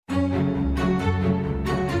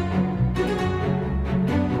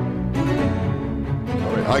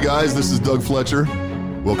Hi guys, this is Doug Fletcher.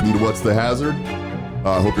 Welcome to What's the Hazard?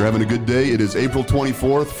 I hope you're having a good day. It is April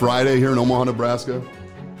 24th, Friday here in Omaha, Nebraska.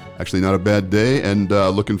 Actually not a bad day, and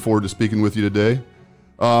looking forward to speaking with you today.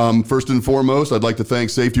 First and foremost, I'd like to thank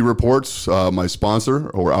Safety Reports, my sponsor,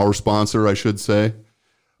 or our sponsor, I should say.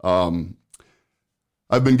 I've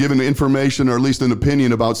been given information, or at least an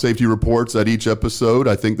opinion about Safety Reports at each episode.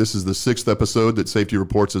 I think this is the 6th episode that Safety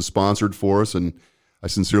Reports has sponsored for us, and I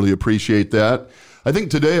sincerely appreciate that. I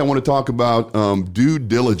think today I want to talk about due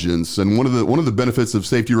diligence, and one of the benefits of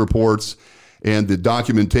Safety Reports and the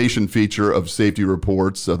documentation feature of Safety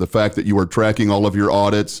Reports, the fact that you are tracking all of your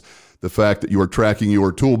audits, the fact that you are tracking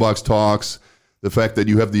your toolbox talks, the fact that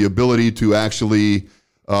you have the ability to actually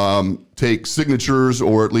take signatures,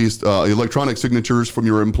 or at least electronic signatures from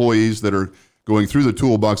your employees that are going through the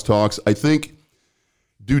toolbox talks. I think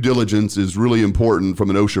due diligence is really important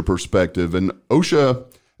from an OSHA perspective. And OSHA,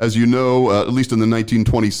 as you know, at least in the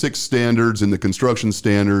 1926 standards and the construction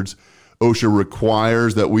standards, OSHA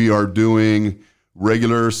requires that we are doing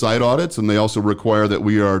regular site audits, and they also require that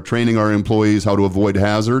we are training our employees how to avoid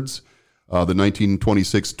hazards, the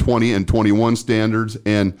 1926, 20, and 21 standards.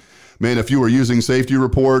 And man, if you were using Safety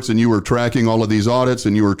Reports and you were tracking all of these audits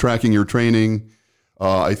and you were tracking your training,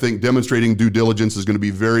 I think demonstrating due diligence is going to be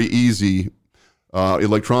very easy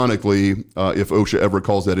electronically if OSHA ever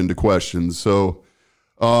calls that into question. So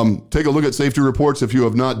take a look at Safety Reports if you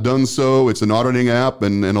have not done so. It's an auditing app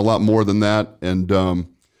and a lot more than that. And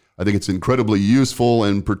I think it's incredibly useful,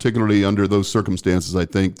 and particularly under those circumstances, I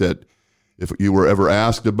think that if you were ever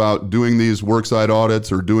asked about doing these worksite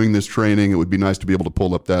audits or doing this training, it would be nice to be able to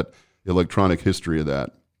pull up that electronic history of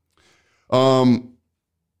that.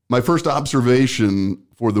 My first observation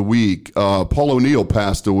for the week, Paul O'Neill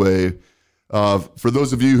passed away. For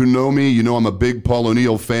those of you who know me, you know I'm a big Paul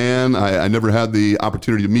O'Neill fan. I never had the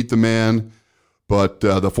opportunity to meet the man, but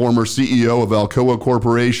the former CEO of Alcoa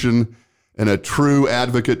Corporation and a true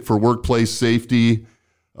advocate for workplace safety.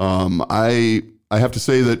 I have to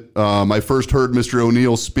say that I first heard Mr.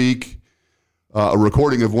 O'Neill speak, a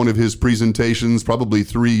recording of one of his presentations probably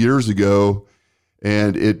 3 years ago,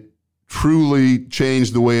 and it truly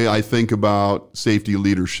changed the way I think about safety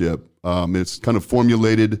leadership. It's kind of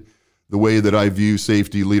formulated the way that I view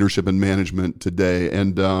safety leadership and management today.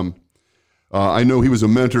 And I know he was a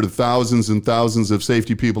mentor to thousands and thousands of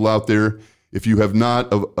safety people out there. If you have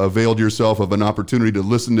not availed yourself of an opportunity to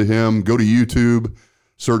listen to him, go to YouTube,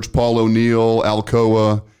 search Paul O'Neill,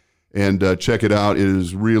 Alcoa, and check it out. It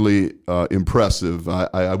is really impressive.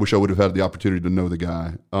 I wish I would have had the opportunity to know the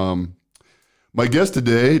guy. My guest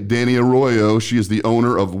today, Danny Arroyo, she is the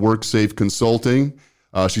owner of WorkSafe Consulting.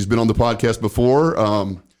 She's been on the podcast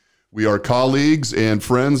before. We are colleagues and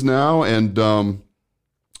friends now, and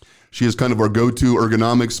she is kind of our go-to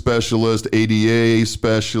ergonomics specialist, ADA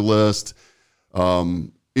specialist,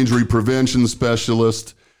 injury prevention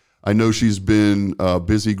specialist. I know she's been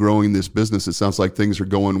busy growing this business. It sounds like things are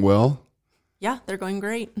going well. Yeah, they're going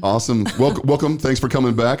great. Awesome. Welcome. Thanks for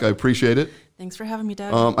coming back. I appreciate it. Thanks for having me,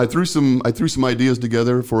 Doug. I threw some ideas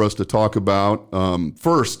together for us to talk about.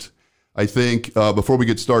 First, I think before we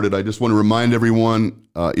get started, I just want to remind everyone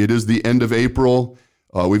it is the end of April.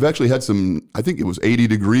 We've actually had I think it was 80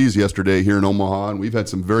 degrees yesterday here in Omaha, and we've had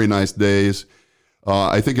some very nice days.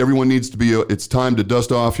 I think everyone needs to it's time to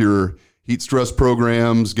dust off your heat stress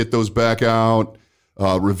programs, get those back out,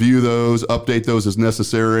 review those, update those as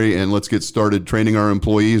necessary, and let's get started training our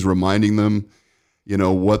employees, reminding them,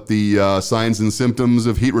 what the signs and symptoms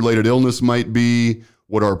of heat-related illness might be,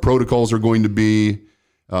 what our protocols are going to be,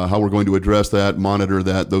 how we're going to address that, monitor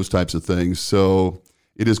that, those types of things. So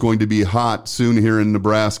it is going to be hot soon here in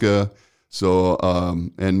Nebraska. So,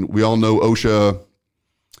 and we all know OSHA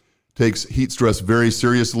takes heat stress very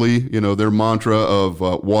seriously. Their mantra of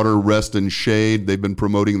water, rest, and shade, they've been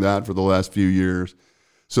promoting that for the last few years.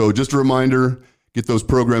 So just a reminder, get those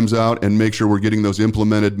programs out and make sure we're getting those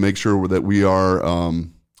implemented, make sure that we are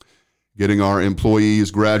getting our employees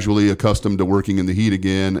gradually accustomed to working in the heat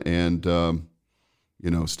again, and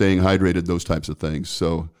staying hydrated, those types of things.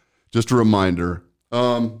 So just a reminder.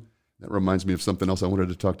 That reminds me of something else I wanted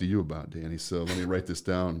to talk to you about, Danny. So let me write this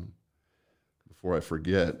down before I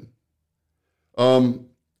forget.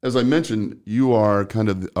 As I mentioned, you are kind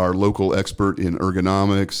of our local expert in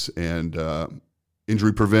ergonomics and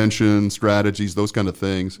injury prevention strategies, those kind of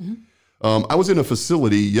things. Mm-hmm. I was in a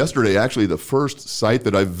facility yesterday, actually the first site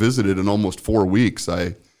that I've visited in almost 4 weeks.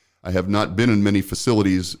 I have not been in many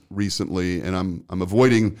facilities recently, and I'm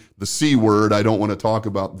avoiding the C word. I don't want to talk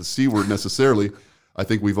about the C word necessarily. I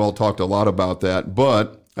think we've all talked a lot about that,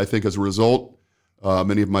 but I think as a result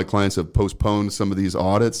Many of my clients have postponed some of these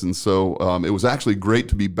audits, and so it was actually great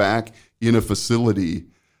to be back in a facility.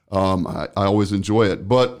 I always enjoy it.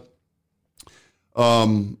 But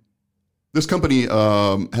this company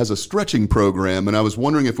has a stretching program, and I was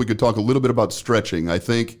wondering if we could talk a little bit about stretching. I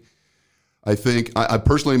personally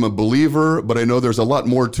am a believer, but I know there's a lot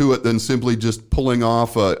more to it than simply just pulling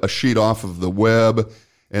off a sheet off of the web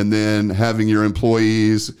and then having your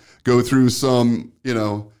employees go through some,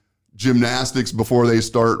 gymnastics before they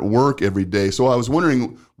start work every day. So I was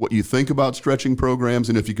wondering what you think about stretching programs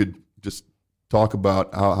and if you could just talk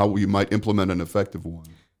about how you might implement an effective one.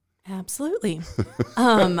 Absolutely.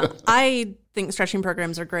 I think stretching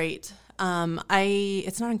programs are great.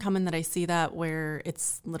 It's not uncommon that I see that where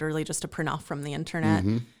it's literally just a print off from the internet.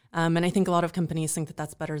 Mm-hmm. And I think a lot of companies think that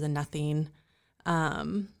that's better than nothing.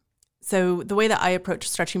 So the way that I approach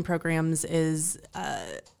stretching programs is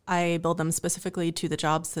I build them specifically to the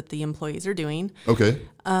jobs that the employees are doing. Okay.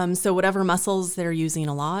 So whatever muscles they're using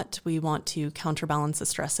a lot, we want to counterbalance the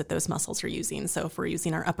stress that those muscles are using. So if we're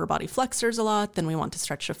using our upper body flexors a lot, then we want to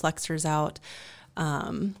stretch the flexors out.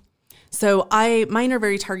 So mine are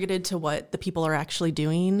very targeted to what the people are actually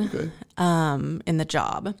doing in the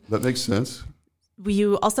job. That makes sense.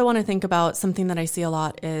 You also want to think about something that I see a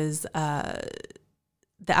lot is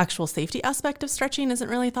the actual safety aspect of stretching isn't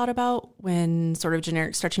really thought about when sort of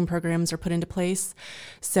generic stretching programs are put into place.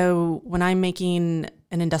 So when I'm making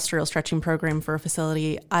an industrial stretching program for a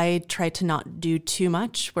facility, I try to not do too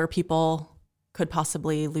much where people could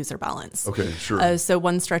possibly lose their balance. Okay, sure. So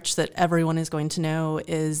one stretch that everyone is going to know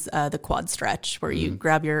is the quad stretch, where you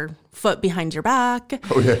grab your foot behind your back.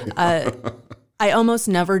 Oh, yeah. I almost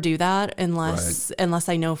never do that unless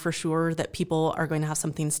I know for sure that people are going to have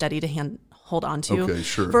something steady to hold on to. Okay,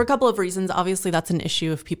 sure. For a couple of reasons. Obviously, that's an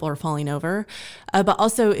issue if people are falling over. But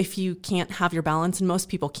also, if you can't have your balance, and most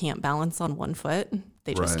people can't balance on one foot,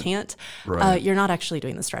 they just can't, you're not actually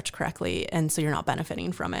doing the stretch correctly, and so you're not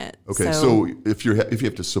benefiting from it. Okay, so if you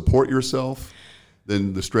have to support yourself,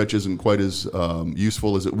 then the stretch isn't quite as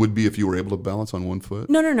useful as it would be if you were able to balance on one foot?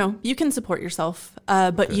 No. You can support yourself,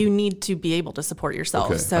 but you need to be able to support yourself.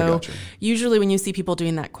 Okay, so usually when you see people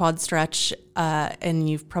doing that quad stretch, and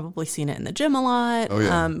you've probably seen it in the gym a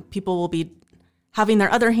lot, people will be having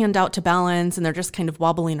their other hand out to balance, and they're just kind of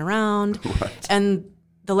wobbling around. And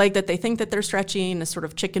the leg that they think that they're stretching is sort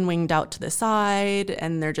of chicken winged out to the side,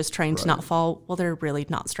 and they're just trying to not fall. Well, they're really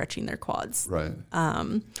not stretching their quads. Right.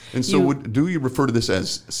 And so do you refer to this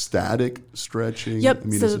as static stretching? Yep.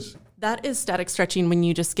 That is static stretching when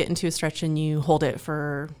you just get into a stretch and you hold it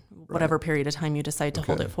for whatever period of time you decide to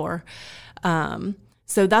hold it for.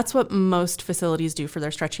 So that's what most facilities do for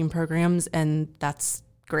their stretching programs, and that's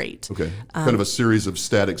great. Okay. Kind of a series of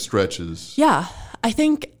static stretches. Yeah. I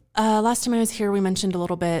think last time I was here, we mentioned a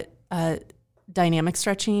little bit dynamic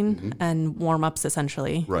stretching and warm-ups,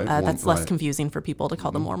 essentially. Right. That's less confusing for people to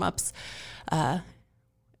call them warm-ups.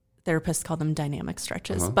 Therapists call them dynamic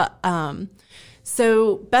stretches. But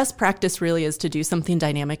so best practice really is to do something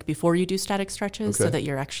dynamic before you do static stretches so that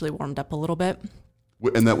you're actually warmed up a little bit.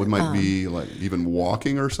 And that might be like even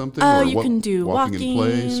walking or something? You can do walking in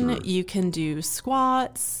place? Or? You can do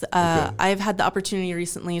squats. I've had the opportunity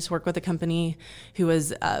recently to work with a company who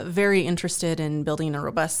was very interested in building a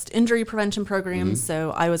robust injury prevention program. So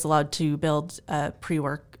I was allowed to build a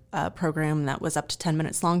pre-work program that was up to 10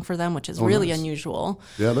 minutes long for them, which is really unusual.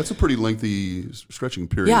 Yeah, that's a pretty lengthy stretching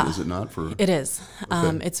period, is it not? It is.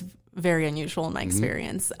 It's very unusual in my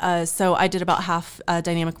experience. So I did about half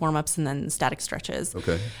dynamic warm-ups and then static stretches.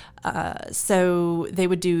 Okay. So they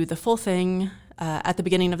would do the full thing at the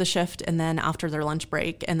beginning of the shift and then after their lunch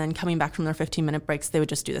break, and then coming back from their 15-minute breaks, they would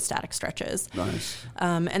just do the static stretches. Nice.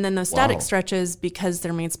 And then those static stretches, because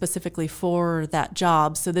they're made specifically for that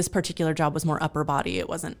job, so this particular job was more upper body. It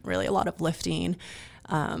wasn't really a lot of lifting.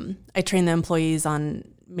 I train the employees on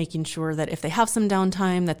making sure that if they have some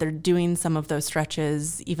downtime, that they're doing some of those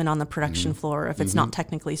stretches, even on the production floor, if it's not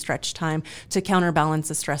technically stretch time, to counterbalance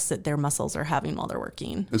the stress that their muscles are having while they're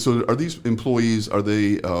working. And so are these employees, are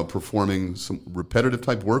they performing some repetitive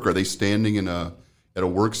type work? Are they standing at a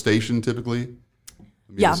workstation typically?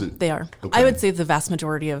 They are. Okay. I would say the vast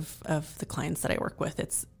majority of the clients that I work with,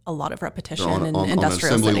 it's a lot of repetition in industrial on an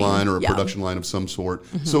assembly setting. line or a production line of some sort.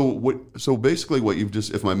 So basically what you've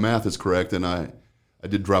just, if my math is correct, and I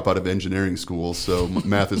did drop out of engineering school, so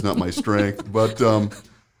math is not my strength. But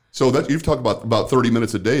so that you've talked about 30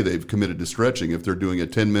 minutes a day they've committed to stretching. If they're doing a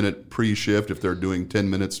 10-minute pre-shift, if they're doing 10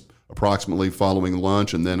 minutes approximately following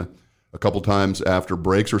lunch, and then a couple times after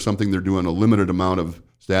breaks or something, they're doing a limited amount of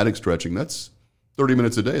static stretching. That's 30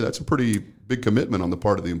 minutes a day, that's a pretty big commitment on the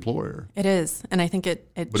part of the employer. It is. And I think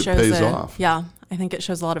it But shows it pays off. Yeah. I think it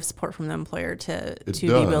shows a lot of support from the employer to be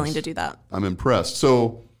does. willing to do that. I'm impressed.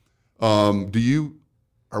 So are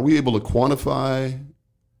we able to quantify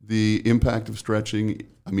the impact of stretching?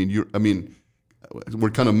 I mean, we're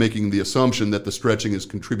kind of making the assumption that the stretching is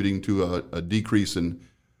contributing to a decrease in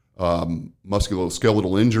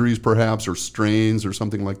musculoskeletal injuries, perhaps, or strains, or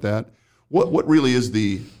something like that. What really is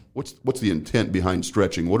what's the intent behind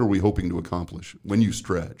stretching? What are we hoping to accomplish when you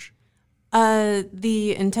stretch?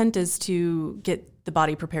 The intent is to get the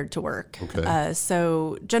body prepared to work. Okay.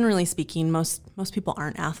 So generally speaking, most people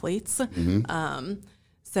aren't athletes. Mm-hmm.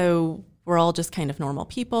 So we're all just kind of normal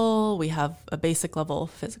people. We have a basic level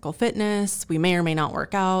of physical fitness. We may or may not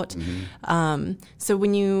work out. Mm-hmm.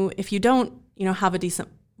 So if you don't, have a decent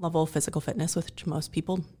level of physical fitness, which most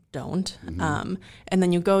people don't, Mm-hmm. and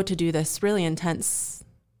then you go to do this really intense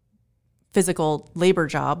physical labor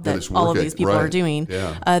job that all of these people are doing,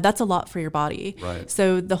 that's a lot for your body. Right.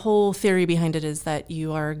 So the whole theory behind it is that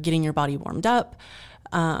you are getting your body warmed up.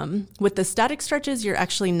 With the static stretches, you're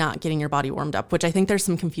actually not getting your body warmed up, which I think there's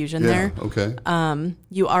some confusion there. Okay.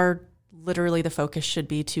 You are literally, the focus should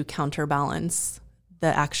be to counterbalance the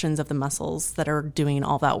actions of the muscles that are doing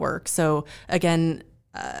all that work. So again,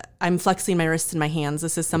 I'm flexing my wrists and my hands.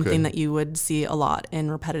 This is something that you would see a lot in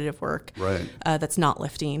repetitive work. Right. That's not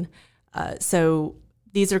lifting. So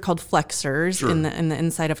these are called flexors in the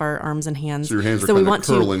inside of our arms and hands. So your hands are kind of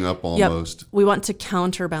curling up almost. Yep, we want to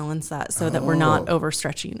counterbalance that so that we're not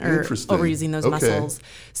overstretching or overusing those muscles.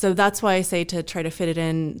 So that's why I say to try to fit it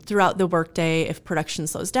in throughout the workday. If production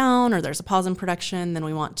slows down or there's a pause in production, then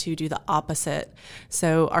we want to do the opposite.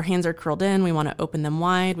 So our hands are curled in. We want to open them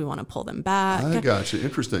wide. We want to pull them back. I gotcha.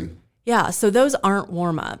 Interesting. Yeah, so those aren't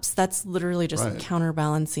warm-ups. That's literally just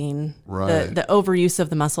counterbalancing the overuse of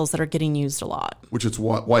the muscles that are getting used a lot. Which is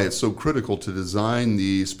why it's so critical to design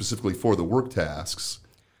these specifically for the work tasks,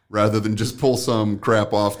 rather than just pull some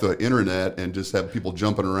crap off the internet and just have people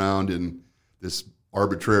jumping around in this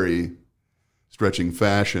arbitrary stretching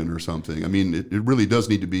fashion or something. I mean, it really does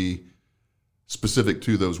need to be specific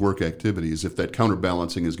to those work activities if that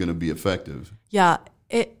counterbalancing is going to be effective. Yeah,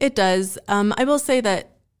 it does. I will say that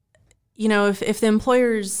if the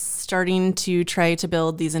employer's starting to try to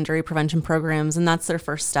build these injury prevention programs, and that's their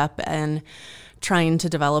first step in trying to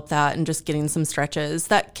develop that and just getting some stretches,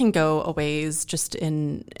 that can go a ways just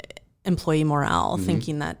in employee morale,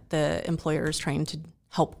 thinking that the employer is trying to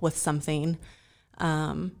help with something.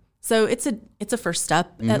 So it's a first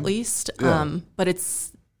step at least, but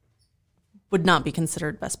it's would not be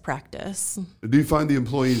considered best practice. Do you find the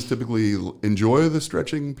employees typically enjoy the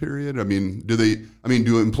stretching period? I mean,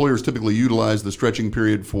 do employers typically utilize the stretching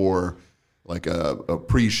period for like a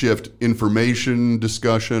pre-shift information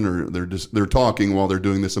discussion, or they're talking while they're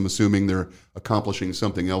doing this? I'm assuming they're accomplishing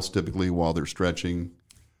something else typically while they're stretching.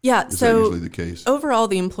 Yeah, Is so that usually the case? Overall,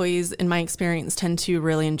 the employees, in my experience, tend to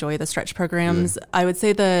really enjoy the stretch programs. I would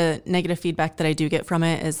say the negative feedback that I do get from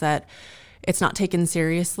it is that it's not taken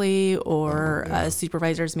seriously, or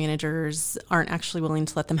supervisors, managers aren't actually willing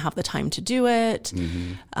to let them have the time to do it.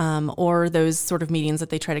 Or those sort of meetings that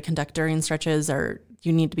they try to conduct during stretches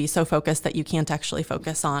you need to be so focused that you can't actually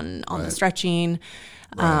focus on the stretching.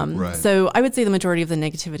 So I would say the majority of the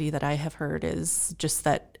negativity that I have heard is just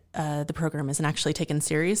that the program isn't actually taken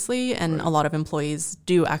seriously, and a lot of employees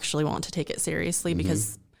do actually want to take it seriously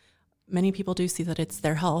because many people do see that it's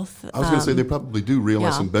their health. I was going to say they probably do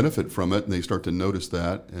realize some benefit from it, and they start to notice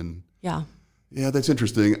that. And yeah, that's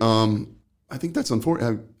interesting. I think that's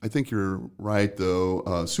unfortunate. I think you're right,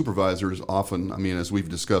 though. Supervisors often, as we've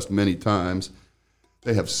discussed many times,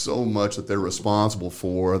 they have so much that they're responsible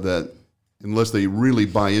for that unless they really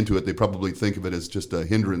buy into it, they probably think of it as just a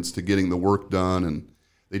hindrance to getting the work done, and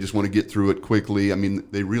they just want to get through it quickly.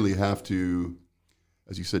 They really have to,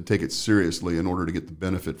 as you said, take it seriously in order to get the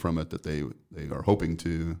benefit from it that they are hoping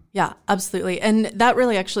to. Yeah, absolutely. And that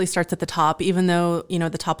really actually starts at the top, even though,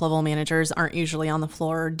 the top level managers aren't usually on the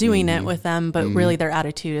floor doing it with them, but really their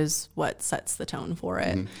attitude is what sets the tone for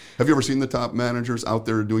it. Have you ever seen the top managers out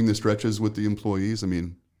there doing the stretches with the employees?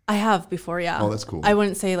 I have before, yeah. Oh, that's cool. I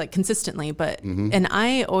wouldn't say like consistently, but, and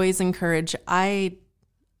I always encourage, I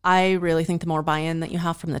really think the more buy-in that you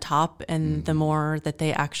have from the top, and the more that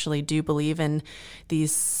they actually do believe in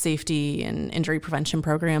these safety and injury prevention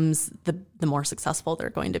programs, the more successful they're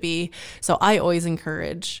going to be. So I always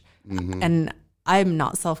encourage, and I'm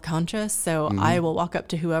not self-conscious, so I will walk up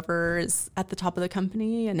to whoever is at the top of the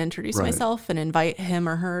company and introduce myself and invite him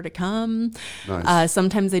or her to come. Nice.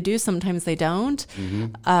 Sometimes they do, sometimes they don't.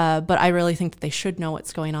 But I really think that they should know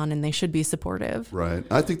what's going on and they should be supportive. Right.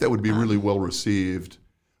 I think that would be really well received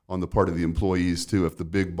on the part of the employees too, if the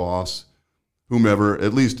big boss, whomever,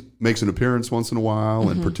 at least makes an appearance once in a while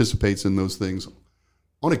and participates in those things.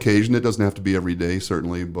 On occasion, it doesn't have to be every day,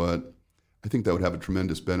 certainly, but I think that would have a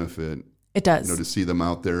tremendous benefit. It does. To see them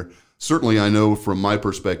out there. Certainly, I know from my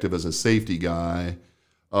perspective as a safety guy,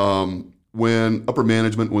 when upper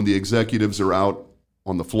management, when the executives are out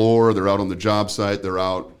on the floor, they're out on the job site, they're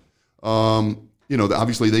out,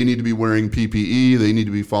 obviously they need to be wearing PPE, they need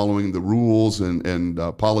to be following the rules and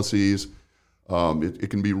policies. It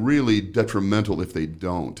can be really detrimental if they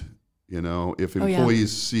don't. If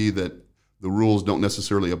employees see that the rules don't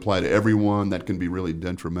necessarily apply to everyone, that can be really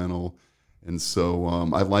detrimental. And so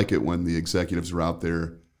I like it when the executives are out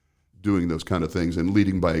there doing those kind of things and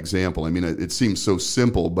leading by example. I mean, it seems so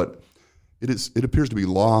simple, but it appears to be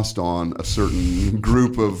lost on a certain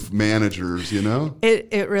group of managers,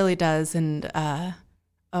 It really does. And,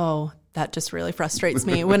 that just really frustrates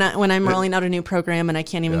me. When I'm rolling out a new program and I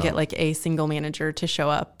can't even get like a single manager to show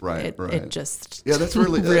up, it just that's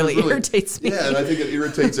really irritates me. Yeah, and I think it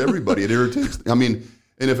irritates everybody.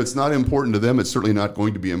 And if it's not important to them, it's certainly not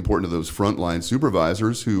going to be important to those frontline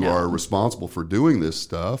supervisors who are responsible for doing this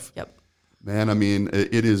stuff. Yep. Man,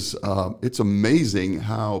 it's amazing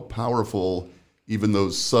how powerful even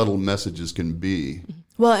those subtle messages can be.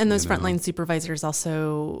 Well, and those frontline supervisors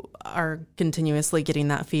also are continuously getting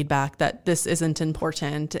that feedback that this isn't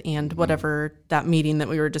important and whatever that meeting that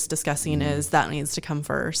we were just discussing is, that needs to come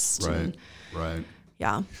first. Right.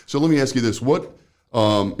 Yeah. So let me ask you this.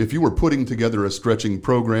 If you were putting together a stretching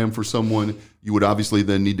program for someone, you would obviously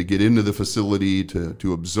then need to get into the facility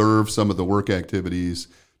to observe some of the work activities,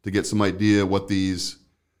 to get some idea what the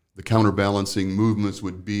counterbalancing movements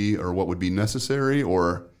would be or what would be necessary,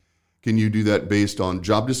 or can you do that based on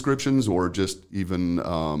job descriptions or just even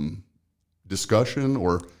discussion,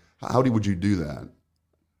 or how would you do that?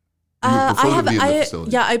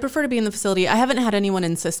 I prefer to be in the facility. I haven't had anyone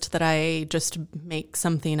insist that I just make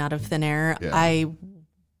something out of thin air. Yeah.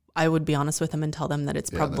 I would be honest with them and tell them that it's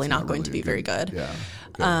probably not going to be very good. Yeah.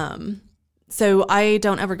 Okay. So I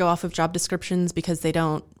don't ever go off of job descriptions because they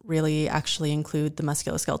don't really actually include the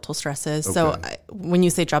musculoskeletal stresses. Okay. So when you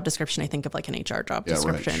say job description, I think of like an HR job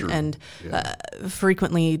description. Right, sure. And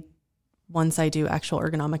frequently, once I do actual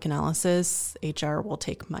ergonomic analysis, HR will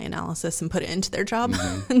take my analysis and put it into their job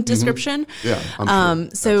description. Yeah, I'm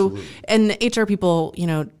sure. Absolutely. And HR people,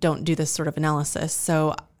 don't do this sort of analysis.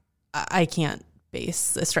 So I can't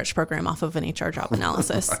base a stretch program off of an HR job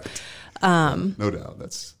analysis. Right. No doubt.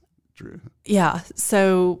 That's true. Yeah.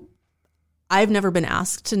 So I've never been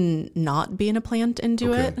asked to not be in a plant and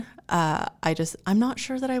do it. I'm not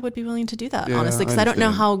sure that I would be willing to do that, honestly, because I don't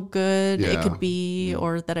know how good it could be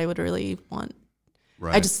or that I would really want.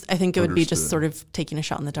 Right. I think it would be just sort of taking a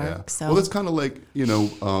shot in the dark. Yeah. So. Well, it's kind of like,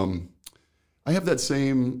 I have that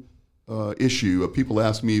same issue of people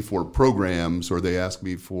ask me for programs or they ask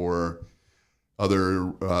me for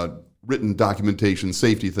other written documentation,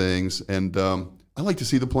 safety things, and I like to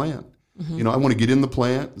see the plant. Mm-hmm. I want to get in the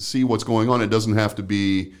plant, see what's going on. It doesn't have to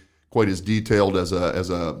be quite as detailed as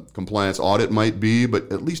a compliance audit might be,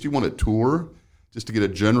 but at least you want a tour just to get a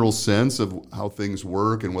general sense of how things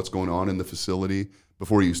work and what's going on in the facility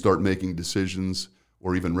before you start making decisions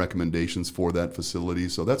or even recommendations for that facility.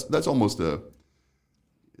 So that's almost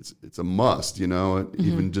it's a must,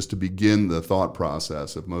 even just to begin the thought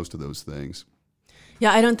process of most of those things.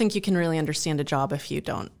 Yeah, I don't think you can really understand a job if you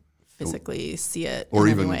don't physically see it or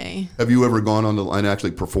in even any way. Have you ever gone on the line and actually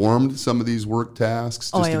performed some of these work tasks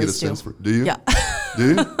just to get a sense for? Do you? Yeah.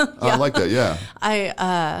 Do you? I like that. Yeah.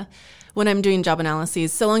 I when I'm doing job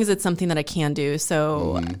analyses, so long as it's something that I can do.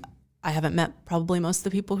 So I haven't met probably most of the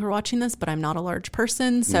people who are watching this, but I'm not a large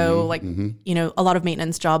person. So a lot of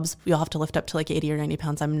maintenance jobs, you'll have to lift up to like 80 or 90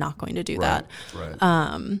 pounds. I'm not going to do that.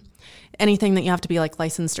 Right. Anything that you have to be like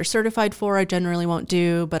licensed or certified for, I generally won't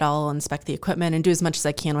do, but I'll inspect the equipment and do as much as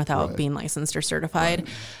I can without being licensed or certified.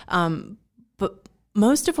 Right. But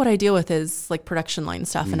most of what I deal with is like production line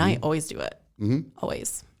stuff, and I always do it.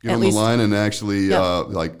 Always. Get on the line and actually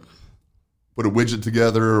like put a widget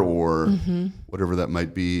together or whatever that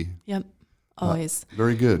might be. Yep. Always.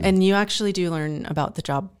 Very good. And you actually do learn about the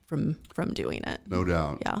job from doing it. No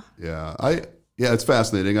doubt. Yeah. Yeah. It's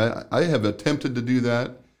fascinating. I have attempted to do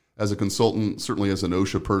that as a consultant. Certainly as an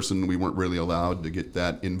OSHA person, we weren't really allowed to get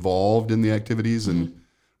that involved in the activities and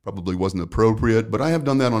probably wasn't appropriate. But I have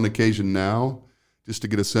done that on occasion now. just to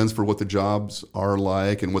get a sense for what the jobs are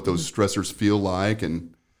like and what those stressors feel like.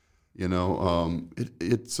 And,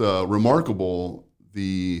 it's remarkable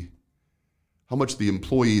how much the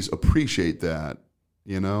employees appreciate that.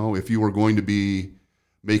 If you were going to be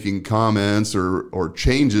making comments or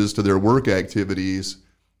changes to their work activities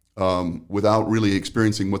without really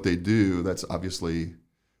experiencing what they do, that's obviously,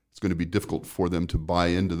 it's going to be difficult for them to buy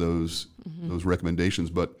into those recommendations.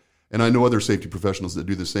 And I know other safety professionals that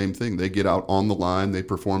do the same thing. They get out on the line, they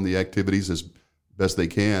perform the activities as best they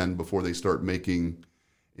can before they start making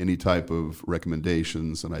any type of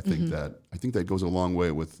recommendations. And I think that goes a long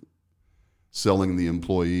way with selling the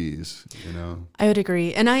employees. I would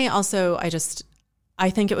agree. And I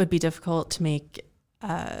think it would be difficult to make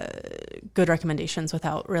good recommendations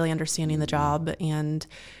without really understanding the job. And,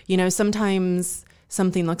 sometimes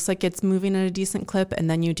something looks like it's moving at a decent clip and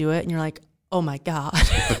then you do it and you're like, oh my God.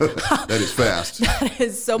 That is fast. That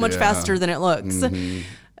is so much faster than it looks. Mm-hmm.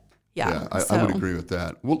 I would agree with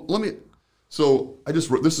that. Well,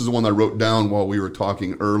 this is the one I wrote down while we were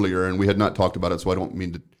talking earlier, and we had not talked about it, so I don't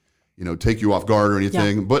mean to, take you off guard or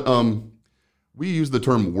anything. Yeah. But we use the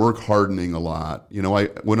term work hardening a lot.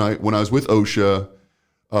 When I was with OSHA,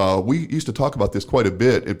 we used to talk about this quite a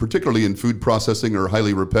bit, and particularly in food processing or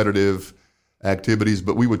highly repetitive activities.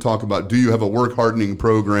 But we would talk about, do you have a work hardening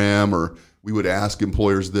program? Or we would ask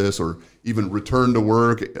employers this, or even return to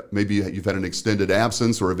work. Maybe you've had an extended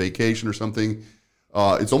absence or a vacation or something.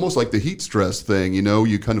 It's almost like the heat stress thing.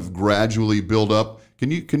 You kind of gradually build up. Can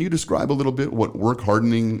you describe a little bit what work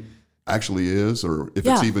hardening actually is, or if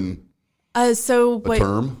it's even a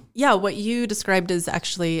term? Yeah, what you described is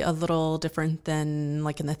actually a little different than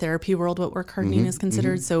like in the therapy world, what work hardening is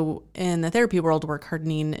considered. Mm-hmm. So in the therapy world, work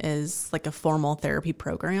hardening is like a formal therapy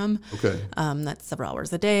program. Okay. That's several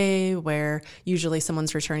hours a day, where usually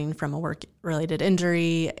someone's returning from a work-related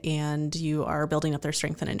injury and you are building up their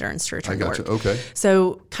strength and endurance to return to work. Okay.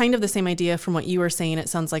 So kind of the same idea from what you were saying. It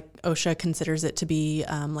sounds like OSHA considers it to be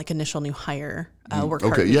like initial new hire work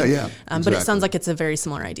hardening. Okay, yeah. Exactly. But it sounds like it's a very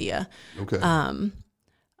similar idea. Okay.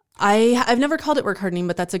 I've never called it work hardening,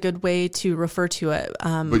 but that's a good way to refer to it.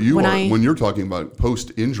 But when you're talking about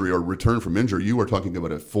post-injury or return from injury, you are talking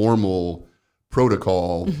about a formal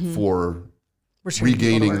protocol for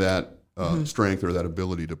regaining that strength or that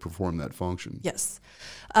ability to perform that function. Yes.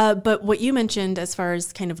 But what you mentioned as far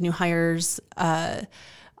as kind of new hires,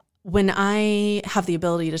 when I have the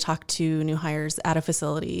ability to talk to new hires at a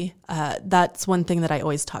facility, that's one thing that I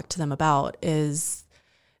always talk to them about is,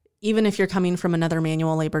 even if you're coming from another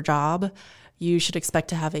manual labor job, you should expect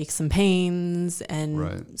to have aches and pains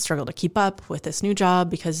and struggle to keep up with this new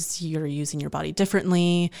job because you're using your body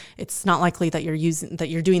differently. It's not likely that you're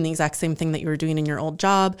doing the exact same thing that you were doing in your old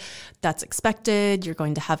job. That's expected. You're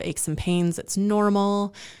going to have aches and pains. It's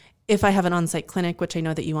normal. If I have an on-site clinic, which I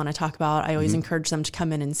know that you want to talk about, I always encourage them to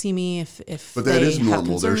come in and see me if But that is normal.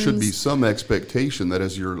 Concerns. There should be some expectation that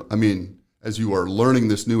as you are learning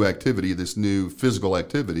this new activity, this new physical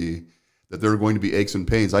activity, that there are going to be aches and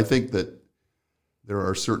pains. I think that there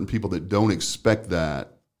are certain people that don't expect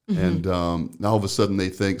that. And now all of a sudden they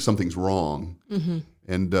think something's wrong.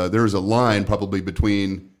 And there's a line probably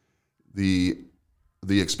between the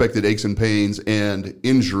expected aches and pains and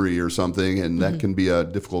injury or something, and that can be a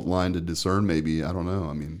difficult line to discern maybe. I don't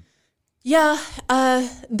know. Yeah,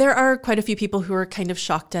 there are quite a few people who are kind of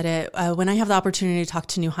shocked at it. When I have the opportunity to talk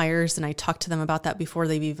to new hires and I talk to them about that before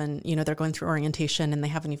they've even, they're going through orientation and they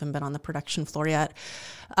haven't even been on the production floor yet,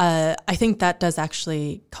 I think that does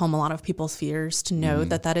actually calm a lot of people's fears to know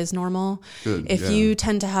that is normal. Good, if you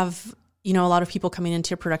tend to have, a lot of people coming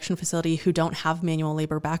into your production facility who don't have manual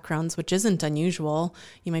labor backgrounds, which isn't unusual,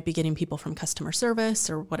 you might be getting people from customer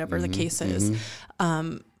service or whatever the case is.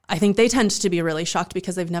 I think they tend to be really shocked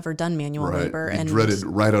because they've never done manual labor. And dreaded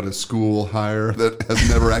right out of school hire that has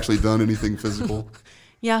never actually done anything physical.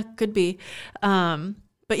 Yeah, could be.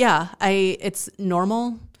 But yeah, it's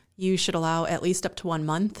normal. You should allow at least up to 1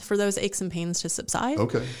 month for those aches and pains to subside.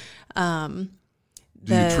 Okay. Do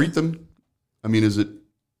you treat them? Is it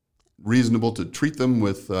reasonable to treat them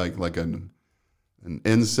with like an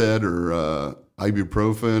NSAID or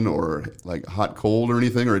ibuprofen or like hot cold or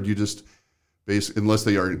anything, or do you just unless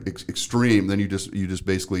they are extreme, then you just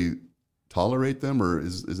basically tolerate them, or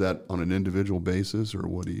is that on an individual basis, or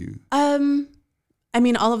what do you?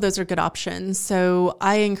 All of those are good options. So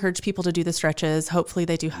I encourage people to do the stretches. Hopefully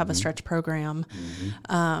they do have a stretch program.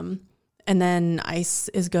 And then ice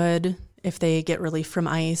is good if they get relief from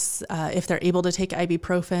ice. If they're able to take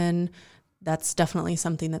ibuprofen, that's definitely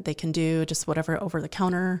something that they can do, just whatever over the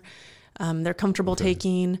counter they're comfortable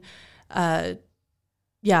taking.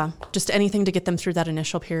 Yeah, just anything to get them through that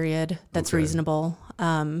initial period that's reasonable.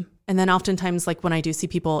 And then oftentimes, like when I do see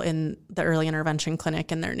people in the early intervention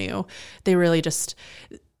clinic and they're new, they really just,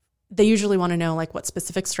 they usually want to know like what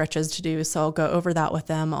specific stretches to do. So I'll go over that with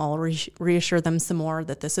them. I'll reassure them some more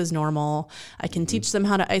that this is normal. I can teach them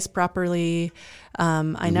how to ice properly.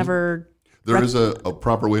 I never... There is a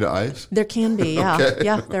proper way to ice? There can be, yeah. Okay.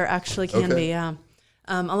 Yeah, there actually can be, yeah.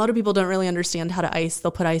 A lot of people don't really understand how to ice.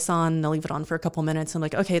 They'll put ice on, they'll leave it on for a couple minutes and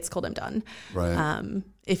like, okay, it's cold, I'm done. Right.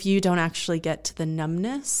 If you don't actually get to the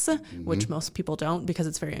numbness, which most people don't because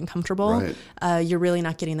it's very uncomfortable, you're really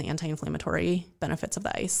not getting the anti-inflammatory benefits of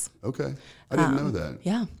the ice. Okay. I didn't know that.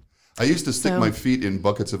 Yeah. I used to stick my feet in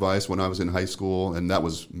buckets of ice when I was in high school, and that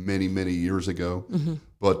was many, many years ago.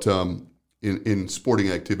 But in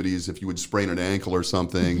sporting activities, if you would sprain an ankle or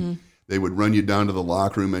something, they would run you down to the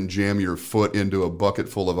locker room and jam your foot into a bucket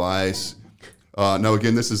full of ice. Now,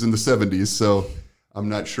 again, this is in the 70s, so I'm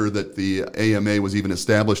not sure that the AMA was even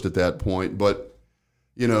established at that point. But,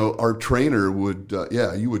 you know, our trainer would,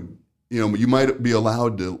 you might be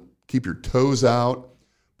allowed to keep your toes out,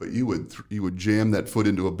 but you would jam that foot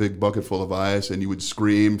into a big bucket full of ice, and you would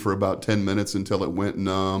scream for about 10 minutes until it went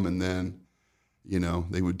numb, and then, you know,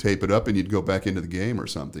 they would tape it up, and you'd go back into the game or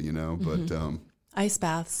something, you know. But ice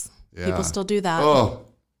baths. Yeah. People still do that. Oh,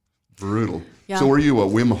 brutal. Yeah. So were you a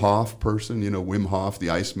Wim Hof person? You know, Wim Hof,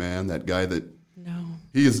 the Iceman, that guy that... No.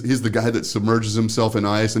 He's the guy that submerges himself in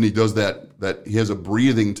ice, and he does that he has a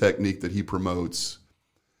breathing technique that he promotes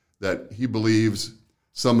that he believes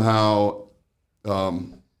somehow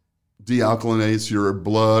dealkalates your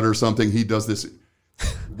blood or something. He does this...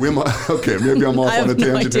 Okay, maybe I'm off on a tangent. I have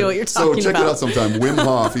no idea what you're talking So check about. it out sometime. Wim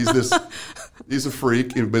Hof, he's a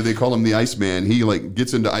freak, but they call him the Iceman. He like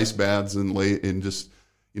gets into ice baths and just,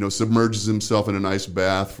 you know, submerges himself in an ice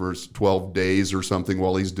bath for 12 days or something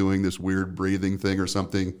while he's doing this weird breathing thing or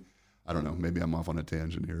something. I don't know. Maybe I'm off on a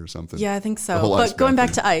tangent here or something. Yeah, I think The so. whole ice But going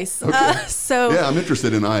bath back thing. to ice. Okay. Yeah, I'm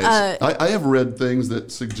interested in ice. I have read things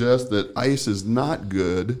that suggest that ice is not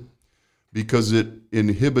good because it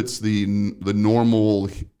inhibits the normal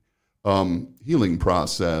healing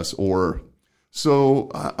process. So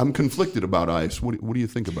I'm conflicted about ice. What do you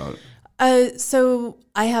think about it? So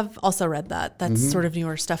I have also read that. That's sort of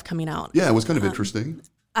newer stuff coming out. Yeah, it was kind of interesting.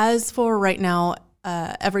 As for right now,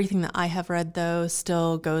 everything that I have read, though,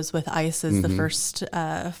 still goes with ice as the first.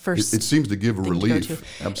 It seems to give thing to go relief. to.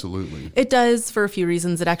 Absolutely. It does for a few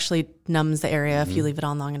reasons. It actually numbs the area if you leave it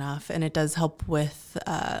on long enough, and it does help with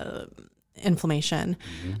inflammation.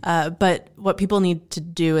 But what people need to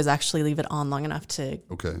do is actually leave it on long enough to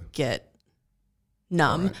get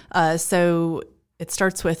numb. So it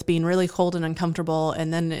starts with being really cold and uncomfortable,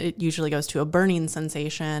 and then it usually goes to a burning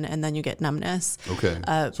sensation, and then you get numbness. Okay.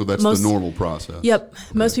 So that's the normal process. Yep. Okay.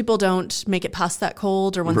 Most people don't make it past that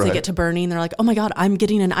cold, or once they get to burning, they're like, oh my God, I'm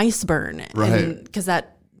getting an ice burn. Right. Because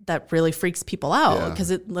that really freaks people out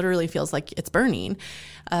because it literally feels like it's burning.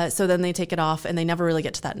 So then they take it off and they never really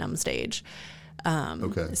get to that numb stage.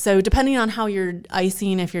 So depending on how you're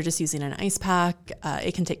icing, if you're just using an ice pack,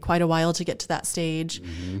 it can take quite a while to get to that stage.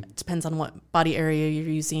 It depends on what body area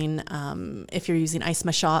you're using. If you're using ice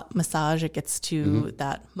massage, it gets to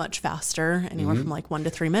that much faster, anywhere from like 1 to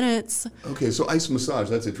 3 minutes. Okay, so ice massage,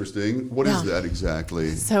 that's interesting. What is that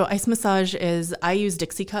exactly? So ice massage is, I use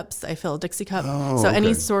Dixie cups. I fill a Dixie cup. Oh, so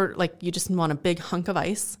any sort, like you just want a big hunk of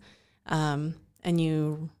ice, and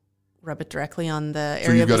you rub it directly on the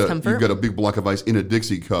area of discomfort. You've got a big block of ice in a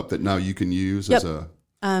Dixie cup that now you can use as a...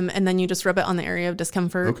 and then you just rub it on the area of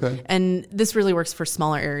discomfort. Okay. And this really works for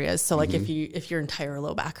smaller areas. So like if your entire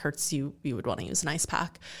low back hurts, you would want to use an ice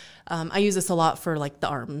pack. I use this a lot for like the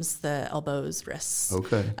arms, the elbows, wrists.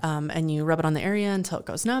 Okay. And you rub it on the area until it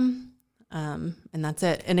goes numb. And that's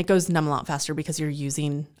it. And it goes numb a lot faster because you're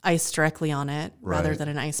using ice directly on it rather than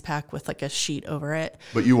an ice pack with like a sheet over it.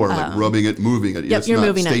 But you are like rubbing it, moving it. Yep, it's you're not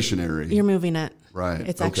moving stationary. You're moving it. Right.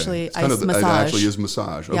 It's okay. actually It's ice massage. It actually is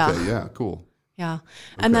massage. Okay. Yeah. Cool. Yeah.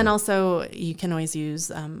 And then also you can always use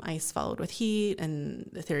ice followed with heat. And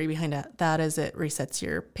the theory behind that is it resets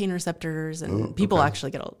your pain receptors. And people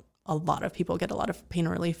actually get a lot of pain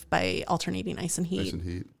relief by alternating ice and heat. Ice and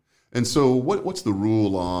heat. And so what's the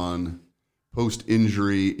rule on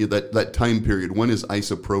post-injury, that time period? When is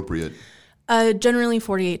ice appropriate? Generally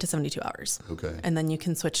 48 to 72 hours. Okay. And then you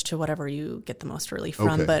can switch to whatever you get the most relief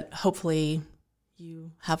from. But hopefully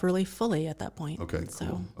you have relief fully at that point. Okay, cool.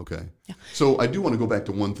 So, okay. Yeah. So I do want to go back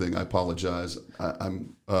to one thing. I apologize.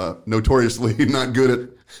 I'm notoriously not good at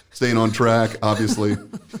staying on track, obviously.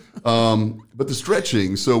 But the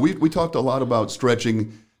stretching. So we talked a lot about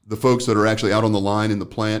stretching the folks that are actually out on the line in the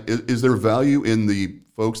plant. Is there value in the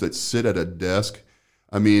folks that sit at a desk?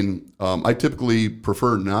 I mean, I typically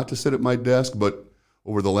prefer not to sit at my desk, but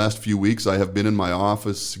over the last few weeks, I have been in my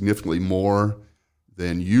office significantly more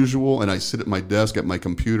than usual, and I sit at my desk at my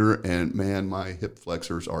computer, and man, my hip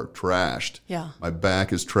flexors are trashed. Yeah. My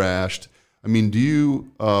back is trashed. I mean,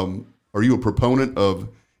 are you a proponent of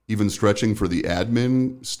even stretching for the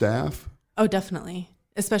admin staff? Oh, definitely.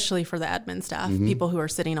 Especially for the admin staff, people who are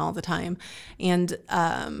sitting all the time. And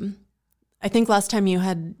I think last time you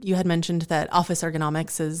had mentioned that office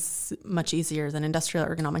ergonomics is much easier than industrial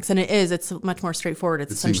ergonomics, and it is. It's much more straightforward.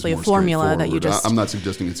 It's essentially a formula that you just. I'm not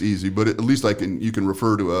suggesting it's easy, but at least you can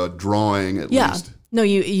refer to a drawing at least. No,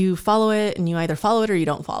 you follow it, and you either follow it or you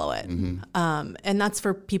don't follow it, and that's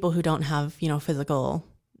for people who don't have physical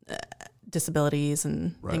disabilities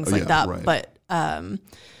and things like that. Right. But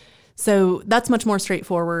so that's much more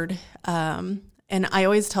straightforward. And I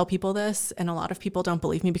always tell people this, and a lot of people don't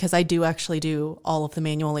believe me because I do actually do all of the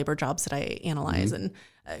manual labor jobs that I analyze. And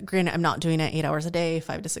granted, I'm not doing it 8 hours a day,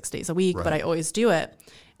 5 to 6 days a week, but I always do it.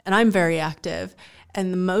 And I'm very active.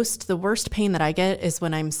 And the worst pain that I get is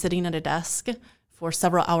when I'm sitting at a desk for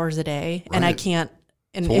several hours a day and I can't.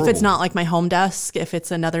 And if it's not like my home desk, if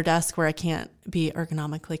it's another desk where I can't be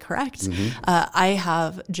ergonomically correct, I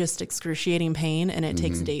have just excruciating pain, and it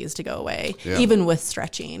takes days to go away, even with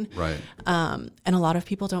stretching. Right. And a lot of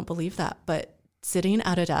people don't believe that, but sitting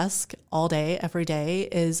at a desk all day, every day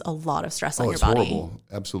is a lot of stress on your body. Horrible.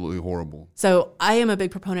 Absolutely horrible. So I am a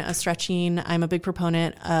big proponent of stretching. I'm a big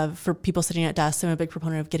proponent for people sitting at desks. I'm a big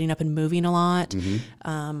proponent of getting up and moving a lot.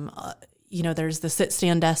 There's the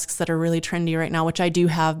sit-stand desks that are really trendy right now, which I do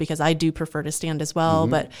have because I do prefer to stand as well.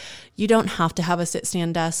 But you don't have to have a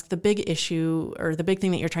sit-stand desk. The big issue or the big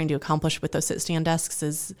thing that you're trying to accomplish with those sit-stand desks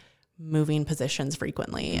is moving positions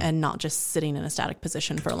frequently and not just sitting in a static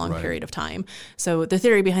position for a long period of time. So the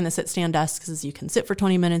theory behind the sit-stand desks is you can sit for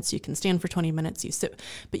 20 minutes, you can stand for 20 minutes,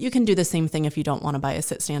 but you can do the same thing if you don't want to buy a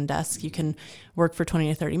sit-stand desk. You can work for 20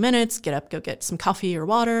 to 30 minutes, get up, go get some coffee or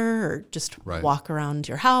water, or just walk around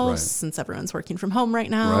your house since everyone's working from home right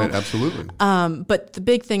now. Right, absolutely. But the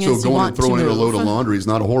big thing is you want to move. So going and throwing in a load of laundry is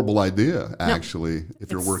not a horrible idea, actually,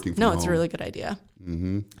 if you're working from home. No, it's a really good idea.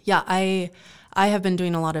 Yeah, I have been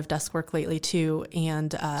doing a lot of desk work lately too,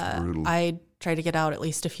 and I try to get out at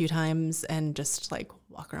least a few times and just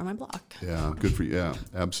walk around my block. Yeah, good for you. Yeah,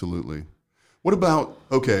 absolutely. What about,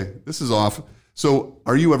 this is off. So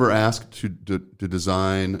are you ever asked to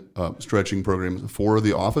design stretching programs for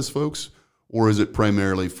the office folks, or is it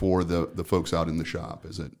primarily for the folks out in the shop?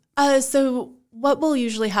 Is it? So what will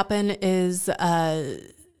usually happen is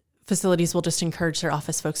facilities will just encourage their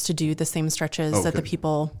office folks to do the same stretches that the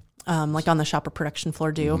people like on the shop or production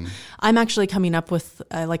floor do. I'm actually coming up with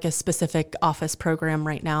a specific office program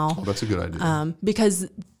right now. Oh, that's a good idea. Because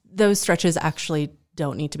those stretches actually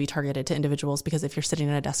don't need to be targeted to individuals, because if you're sitting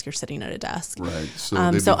at a desk, you're sitting at a desk. Right. So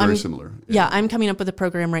they'd be very similar. Yeah, I'm coming up with a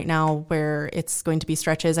program right now where it's going to be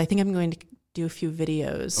stretches. I think I'm going to do a few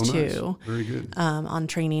videos too. Nice. Very good. On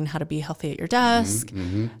training how to be healthy at your desk.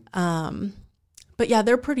 But yeah,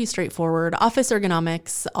 they're pretty straightforward. Office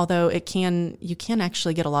ergonomics, although you can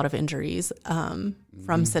actually get a lot of injuries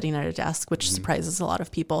from sitting at a desk, which surprises a lot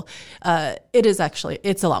of people.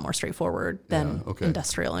 It's a lot more straightforward than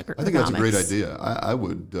industrial ergonomics. I think that's a great idea. I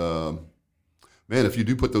would, man, if you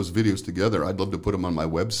do put those videos together, I'd love to put them on my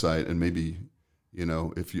website, and maybe,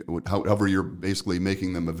 however you're basically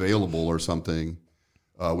making them available or something,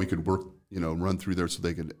 we could work, run through there so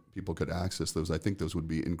people could access those. I think those would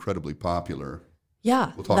be incredibly popular.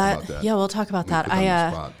 Yeah, we'll talk about that. Yeah, we'll talk about that.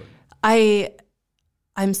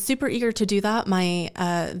 I'm super eager to do that.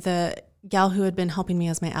 The gal who had been helping me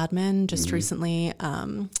as my admin just recently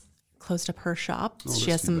closed up her shop.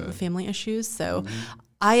 She has some family issues, so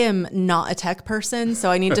I am not a tech person,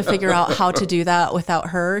 so I need to figure out how to do that without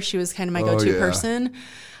her. She was kind of my go-to person.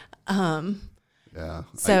 Yeah,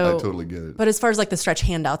 so, I totally get it. But as far as the stretch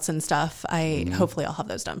handouts and stuff, hopefully I'll have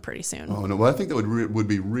those done pretty soon. Oh no, well I think that would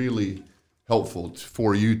be really helpful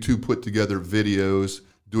for you to put together videos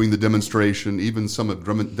doing the demonstration, even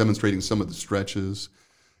demonstrating some of the stretches.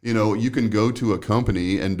 You can go to a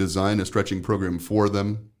company and design a stretching program for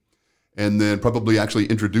them, and then probably actually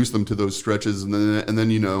introduce them to those stretches, and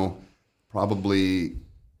then probably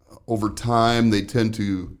over time they tend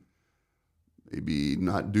to maybe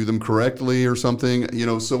not do them correctly or something.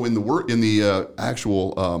 So in the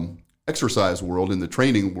actual exercise world, in the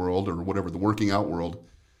training world, or whatever, the working out world,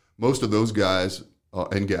 most of those guys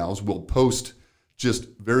and gals will post just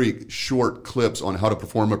very short clips on how to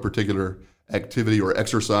perform a particular activity or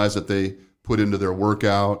exercise that they put into their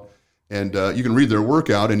workout. And you can read their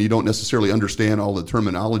workout and you don't necessarily understand all the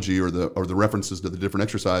terminology or the references to the different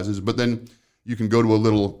exercises. But then you can go to a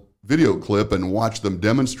little video clip and watch them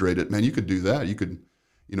demonstrate it. Man, you could do that. You could,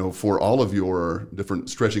 for all of your different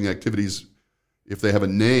stretching activities, if they have a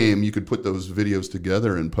name, you could put those videos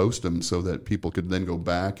together and post them so that people could then go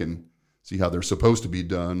back and see how they're supposed to be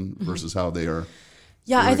done versus how they are.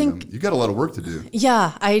 Yeah, I think you got a lot of work to do.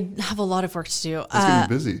 Yeah, I have a lot of work to do. It's gonna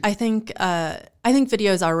be busy. I think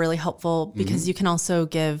videos are really helpful because you can also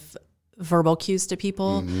give verbal cues to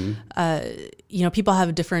people. People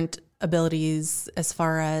have different abilities as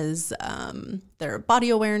far as their body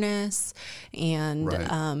awareness and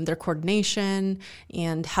their coordination,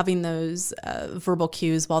 and having those verbal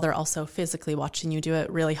cues while they're also physically watching you do it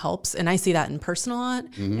really helps. And I see that in person a lot.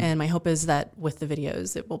 And my hope is that with the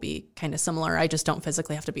videos, it will be kind of similar. I just don't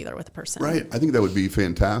physically have to be there with the person. Right. I think that would be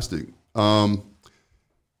fantastic. You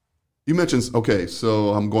mentioned, okay, so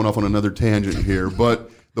I'm going off on another tangent here, but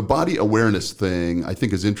the body awareness thing I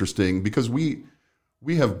think is interesting because we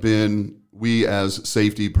as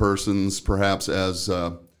safety persons, perhaps as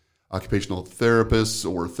occupational therapists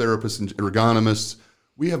or therapists and ergonomists,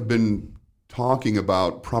 we have been talking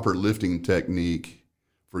about proper lifting technique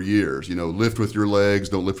for years. Lift with your legs,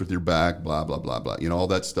 don't lift with your back, blah, blah, blah, blah, all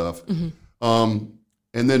that stuff. And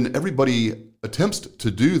then everybody attempts to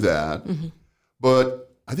do that, but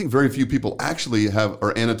I think very few people actually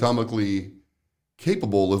are anatomically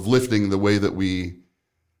capable of lifting the way that we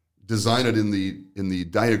design it in the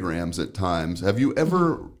diagrams at times. Have you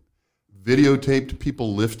ever videotaped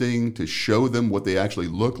people lifting to show them what they actually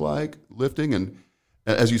look like lifting? And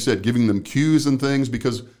as you said, giving them cues and things,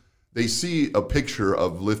 because they see a picture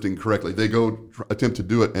of lifting correctly. They go attempt to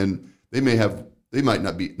do it, and they might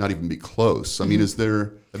not even be close. I mean,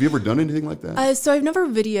 have you ever done anything like that? So I've never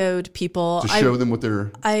videoed people. To show them what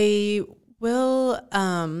they're... I will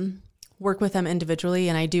work with them individually,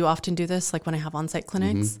 and I do often do this, like when I have on-site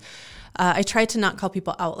clinics. I try to not call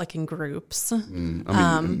people out like in groups.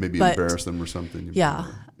 Maybe embarrass them or something. Yeah.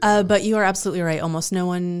 But you are absolutely right. Almost no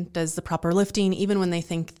one does the proper lifting, even when they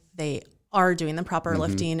think they are doing the proper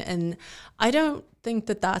lifting. And I don't think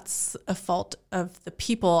that that's a fault of the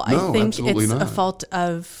people. No, I think absolutely it's not. a fault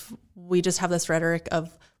of, we just have this rhetoric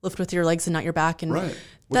of lift with your legs and not your back. And right.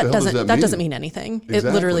 that doesn't mean anything. Exactly.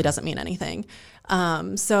 It literally doesn't mean anything.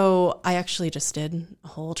 So I actually just did a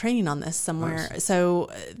whole training on this somewhere. Nice. So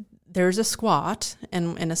there's a squat,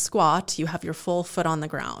 and in a squat, you have your full foot on the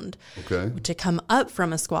ground. Okay. To come up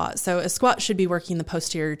from a squat. So a squat should be working the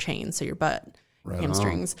posterior chain, so your butt,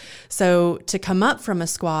 hamstrings. So to come up from a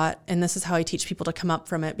squat, and this is how I teach people to come up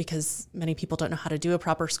from it, because many people don't know how to do a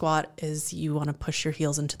proper squat, is you want to push your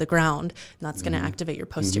heels into the ground, and that's going to activate your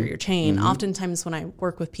posterior chain. Oftentimes when I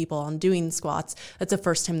work with people on doing squats, that's the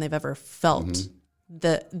first time they've ever felt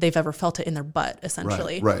they've ever felt it in their butt,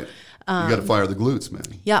 essentially. Right. You got to fire the glutes, man.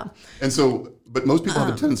 Yeah. And so, but most people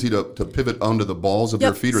have a tendency to pivot onto the balls of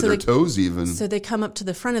their feet or their toes even. So they come up to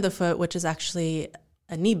the front of the foot, which is actually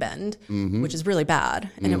a knee bend, which is really bad,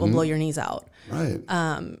 and it will blow your knees out. Right.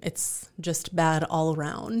 It's just bad all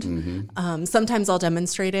around. Sometimes I'll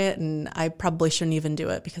demonstrate it, and I probably shouldn't even do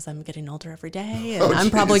it because I'm getting older every day, and I'm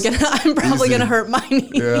probably gonna hurt my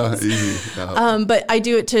knees. Yeah, easy. Yeah. But I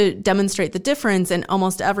do it to demonstrate the difference, and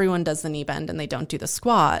almost everyone does the knee bend, and they don't do the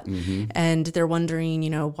squat, and they're wondering,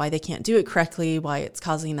 why they can't do it correctly, why it's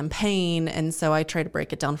causing them pain, and so I try to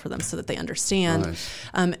break it down for them so that they understand. Nice.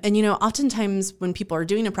 And oftentimes when people are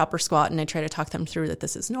doing a proper squat, and I try to talk them through that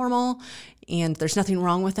this is normal and there's nothing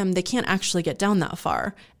wrong with them, they can't actually get down that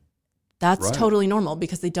far. That's totally normal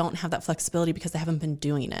because they don't have that flexibility because they haven't been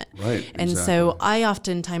doing it. Right. And exactly. so I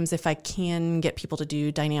oftentimes, if I can get people to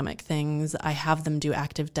do dynamic things, I have them do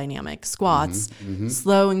active dynamic squats,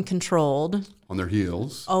 slow and controlled. On their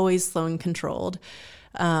heels. Always slow and controlled.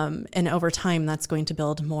 And over time, that's going to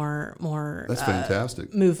build more That's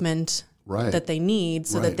fantastic. movement that they need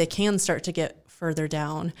so that they can start to get further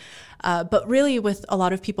down. But really with a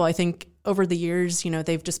lot of people, I think over the years,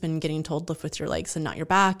 they've just been getting told lift with your legs and not your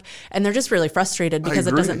back. And they're just really frustrated because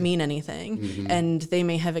it doesn't mean anything. And they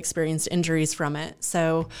may have experienced injuries from it.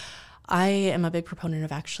 So I am a big proponent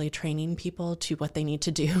of actually training people to what they need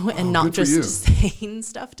to do and not just saying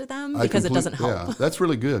stuff to them because it doesn't help. Yeah, that's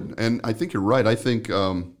really good. And I think you're right. I think,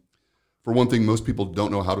 for one thing, most people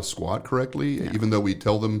don't know how to squat correctly, even though we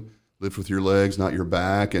tell them lift with your legs, not your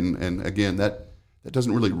back. And again, that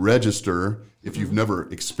doesn't really register if you've never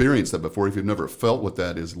experienced that before, if you've never felt what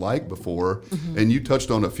that is like before. And you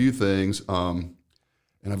touched on a few things, and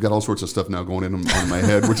I've got all sorts of stuff now going on my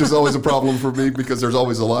head, which is always a problem for me because there's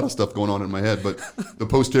always a lot of stuff going on in my head. But the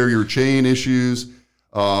posterior chain issues,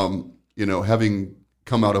 having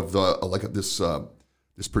come out of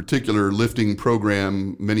this particular lifting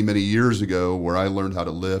program many, many years ago where I learned how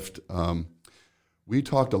to lift, we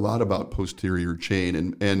talked a lot about posterior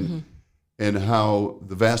chain and how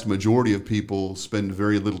the vast majority of people spend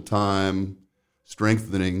very little time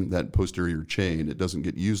strengthening that posterior chain. It doesn't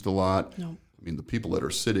get used a lot. No. I mean, the people that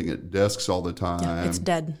are sitting at desks all the time. Yeah, it's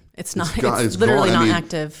dead. It's not. It's literally gone. not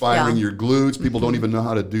active. Firing your glutes. People don't even know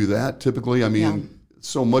how to do that typically. I mean,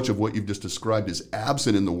 so much of what you've just described is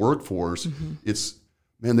absent in the workforce.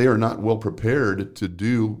 They are not well prepared to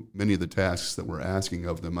do many of the tasks that we're asking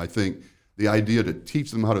of them. I think the idea to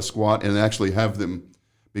teach them how to squat and actually have them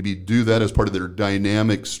maybe do that as part of their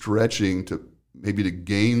dynamic stretching to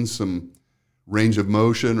gain some range of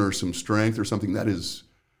motion or some strength or something, that is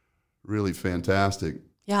really fantastic.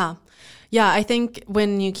 Yeah. Yeah, I think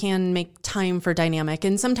when you can make time for dynamic,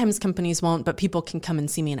 and sometimes companies won't, but people can come and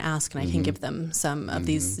see me and ask, and I can give them some of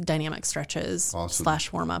these dynamic stretches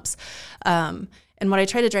 / warm-ups. And what I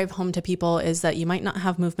try to drive home to people is that you might not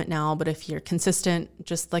have movement now, but if you're consistent,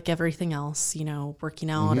 just like everything else,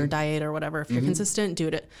 working out or diet or whatever, if you're consistent, do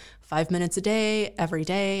it 5 minutes a day, every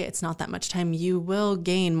day. It's not that much time. You will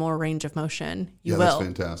gain more range of motion. You will. That's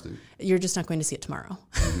fantastic. You're just not going to see it tomorrow.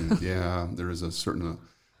 Yeah, there is a certain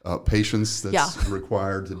patience that's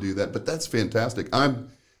required to do that, but that's fantastic. I'm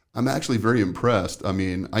actually very impressed. I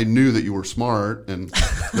mean, I knew that you were smart, and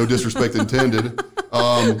no disrespect intended.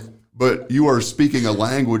 But you are speaking a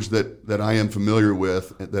language that I am familiar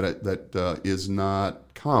with that is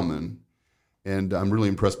not common, and I'm really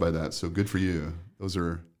impressed by that. So good for you.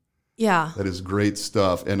 That is great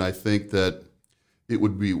stuff, and I think that it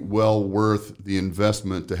would be well worth the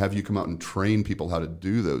investment to have you come out and train people how to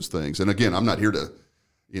do those things. And again, I'm not here to,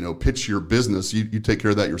 pitch your business. You take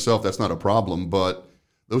care of that yourself. That's not a problem. But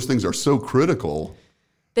those things are so critical.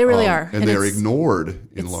 They really are. And they're ignored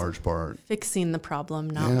in large part. Fixing the problem,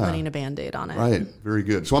 not putting a Band-Aid on it. Right. Very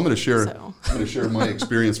good. So I'm going to share my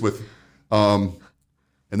experience with, and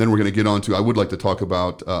then we're going to get on to, I would like to talk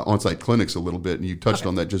about on-site clinics a little bit, and you touched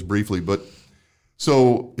on that just briefly. But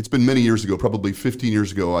so it's been many years ago, probably 15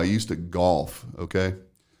 years ago, I used to golf, okay?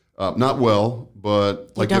 Not well,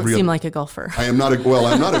 but like you don't seem like a golfer. I'm not a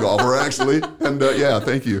golfer, actually. And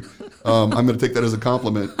thank you. I'm going to take that as a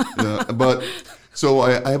compliment. But so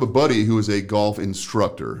I have a buddy who is a golf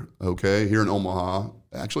instructor, okay, here in Omaha.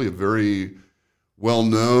 Actually, a very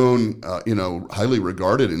well-known, highly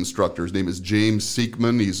regarded instructor. His name is James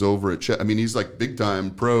Siekman. He's over at he's like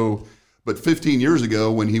big-time pro. But 15 years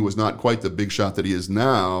ago, when he was not quite the big shot that he is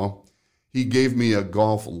now, he gave me a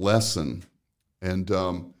golf lesson. And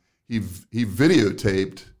he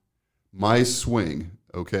videotaped my swing,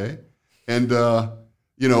 okay? And,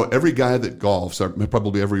 every guy that golfs, or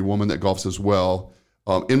probably every woman that golfs as well,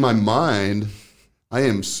 in my mind, I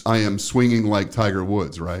am swinging like Tiger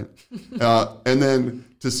Woods, right? And then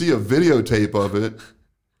to see a videotape of it,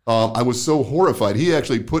 I was so horrified. He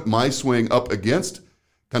actually put my swing up against,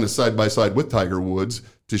 kind of side by side with Tiger Woods,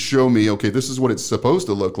 to show me, okay, this is what it's supposed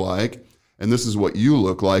to look like, and this is what you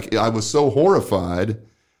look like. I was so horrified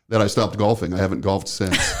that I stopped golfing. I haven't golfed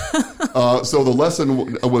since. So the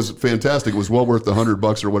lesson was fantastic. It was well worth the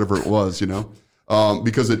 $100 or whatever it was,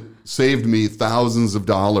 because it saved me thousands of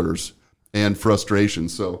dollars and frustration.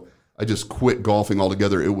 So I just quit golfing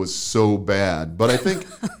altogether. It was so bad. But I think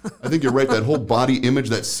you're right. That whole body image,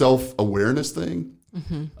 that self-awareness thing,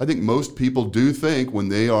 I think most people do think when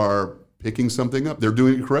they are picking something up, they're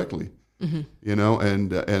doing it correctly. And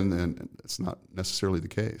it's not necessarily the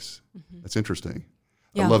case. That's interesting.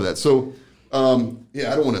 Yeah. I love that. So, I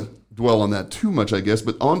don't want to dwell on that too much, I guess,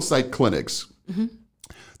 but on-site clinics,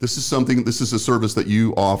 this is a service that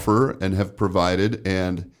you offer and have provided.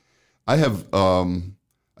 And I have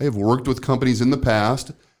worked with companies in the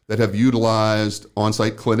past that have utilized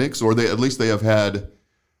on-site clinics, or they have had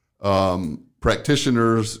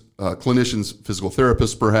practitioners, clinicians, physical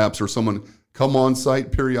therapists perhaps, or someone come on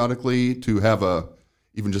site periodically to have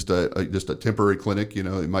even just a temporary clinic.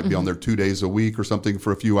 It might be on there 2 days a week or something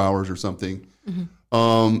for a few hours or something.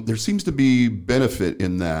 There seems to be benefit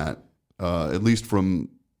in that, at least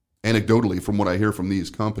anecdotally from what I hear from these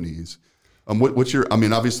companies.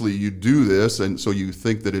 Obviously you do this, and so you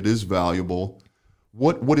think that it is valuable.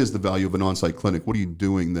 What is the value of an on-site clinic? What are you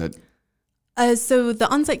doing that? So the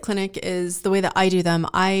on-site clinic is the way that I do them.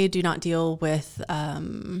 I do not deal with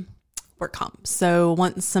work comp. So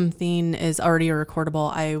once something is already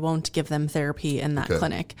recordable, I won't give them therapy in that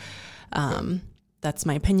clinic. That's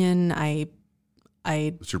my opinion. I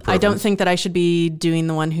don't think that I should be doing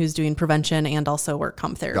the one who's doing prevention and also work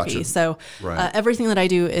comp therapy. Gotcha. So everything that I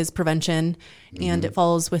do is prevention, and it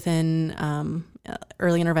falls within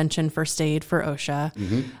early intervention, first aid for OSHA.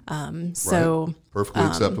 Right. Perfectly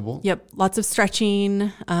acceptable. Yep. Lots of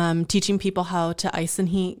stretching, teaching people how to ice and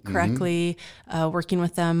heat correctly, working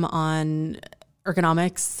with them on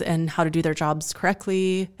ergonomics and how to do their jobs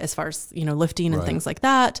correctly as far as, lifting and things like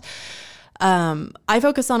that. I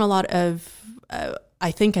focus on a lot of,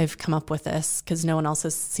 I think I've come up with this because no one else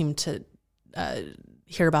has seemed to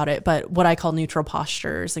hear about it, but what I call neutral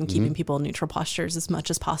postures and keeping people in neutral postures as much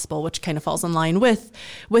as possible, which kind of falls in line with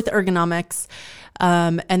ergonomics.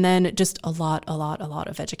 And then just a lot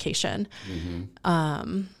of education.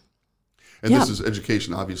 This is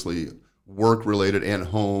education, obviously work related and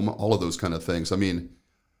home, all of those kind of things. I mean,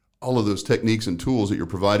 all of those techniques and tools that you're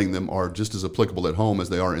providing them are just as applicable at home as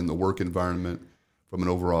they are in the work environment from an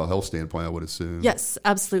overall health standpoint, I would assume. Yes,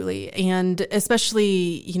 absolutely. And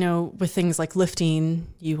especially, with things like lifting,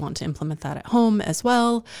 you want to implement that at home as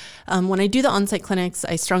well. When I do the on-site clinics,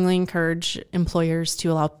 I strongly encourage employers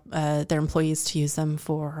to allow their employees to use them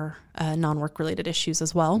for non-work related issues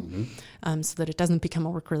as well, so that it doesn't become a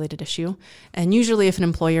work-related issue. And usually if an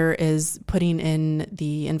employer is putting in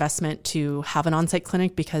the investment to have an on-site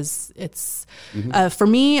clinic, because it's, for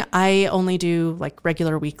me, I only do like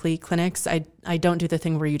regular weekly clinics. I don't do the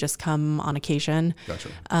thing where you just come on occasion. Gotcha.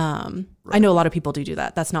 I know a lot of people do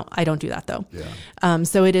that. I don't do that though. Yeah.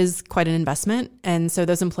 So it is quite an investment. And so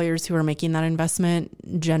those employers who are making that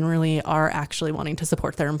investment generally are actually wanting to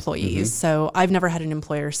support their employees. So I've never had an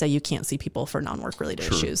employer say you can't see people for non-work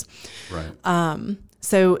related issues. Right.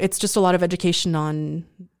 So it's just a lot of education on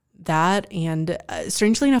that. And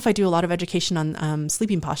strangely enough, I do a lot of education on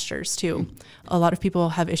sleeping postures too. A lot of people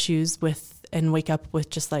have issues with and wake up with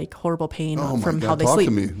just like horrible pain from how they sleep.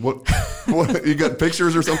 Talk to me. What you got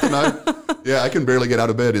pictures or something? I can barely get out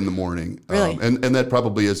of bed in the morning. Really? And that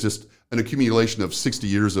probably is just an accumulation of 60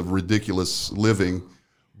 years of ridiculous living.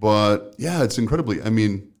 But yeah, it's incredibly, I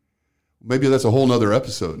mean, maybe that's a whole nother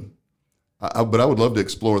episode. But I would love to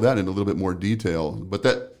explore that in a little bit more detail.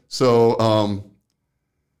 So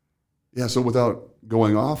without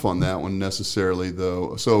going off on that one necessarily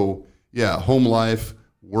though. So yeah, home life,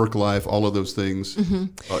 work life, all of those things,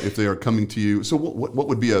 if they are coming to you. So what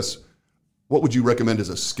would you recommend as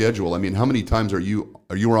a schedule? I mean, how many times are you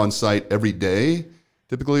on site every day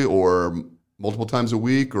typically, or multiple times a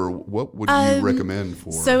week, or what would you recommend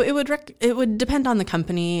for? So it would depend on the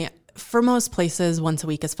company. For most places, once a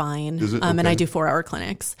week is fine. Is it? Okay. And I do 4-hour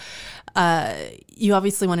clinics. You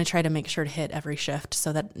obviously want to try to make sure to hit every shift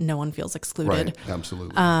so that no one feels excluded. Right,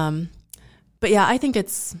 absolutely. But yeah, I think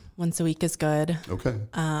it's once a week is good. Okay.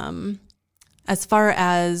 As far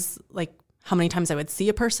as like how many times I would see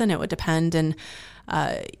a person, it would depend. And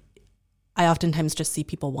I oftentimes just see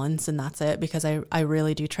people once and that's it, because I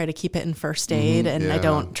really do try to keep it in first aid, and I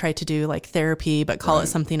don't try to do like therapy, but call it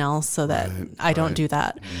something else so that I don't do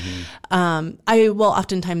that. I will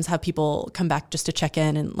oftentimes have people come back just to check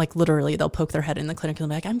in, and like literally they'll poke their head in the clinic and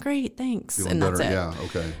they'll be like, I'm great, thanks. Feeling and better. that's it. Yeah.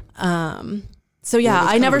 Okay. So yeah,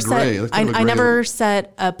 I never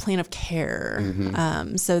set a plan of care.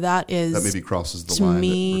 So that maybe crosses the line that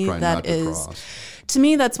we're trying not to cross. To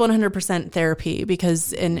me, that's 100% therapy,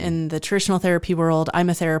 because in the traditional therapy world, I'm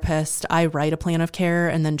a therapist. I write a plan of care,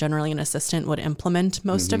 and then generally an assistant would implement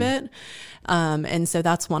most of it. And so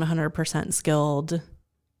that's 100% skilled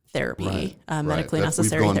therapy, medically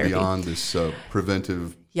necessary we've gone therapy. Beyond this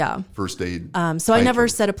preventive first aid. So I never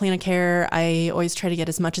set a plan of care. I always try to get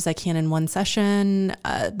as much as I can in one session.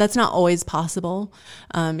 That's not always possible,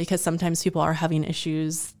 because sometimes people are having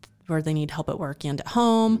issues where they need help at work and at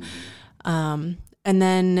home. And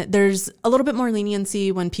then there's a little bit more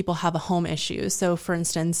leniency when people have a home issue. So for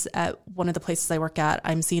instance, at one of the places I work at,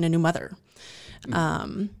 I'm seeing a new mother.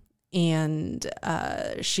 And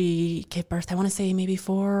she gave birth, I want to say maybe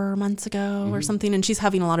 4 months ago or something. And she's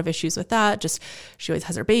having a lot of issues with that. Just, she always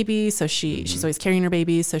has her baby. So she's always carrying her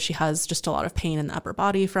baby. So she has just a lot of pain in the upper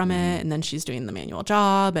body from it. And then she's doing the manual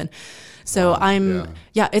job. And so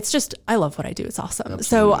it's just, I love what I do. It's awesome. Absolutely.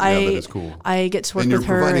 So that is cool. I get to work and with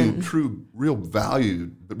her. You're providing real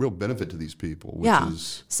value, real benefit to these people.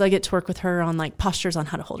 So I get to work with her on like postures on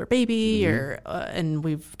how to hold her baby, and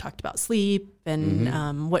we've talked about sleep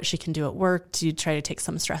and what she can do at work to try to take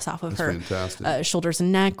some stress off of her shoulders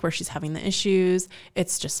and neck where she's having the issues.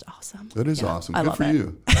 It's just awesome. That is awesome. Good for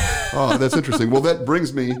you. Oh, that's interesting. Well, that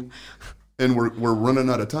brings me, and we're running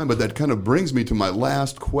out of time, but that kind of brings me to my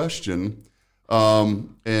last question.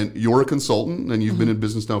 And you're a consultant, and you've been in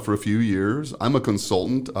business now for a few years. I'm a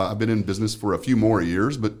consultant. I've been in business for a few more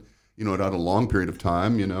years, but not a long period of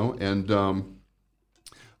time. And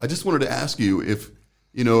I just wanted to ask you if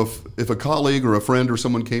a colleague or a friend or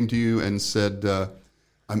someone came to you and said,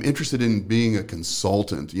 I'm interested in being a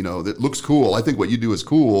consultant. That looks cool. I think what you do is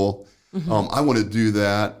cool. I want to do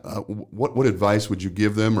that. What advice would you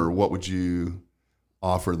give them, or what would you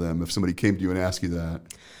offer them if somebody came to you and asked you that?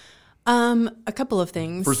 A couple of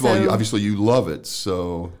things. First of all, obviously you love it,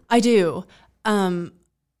 so. I do.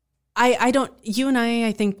 I don't, you and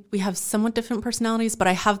I think we have somewhat different personalities, but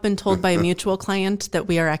I have been told by a mutual client that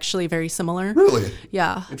we are actually very similar. Really?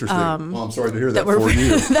 Yeah. Interesting. Well, I'm sorry to hear that for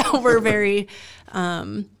you. That we're very,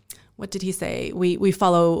 what did he say?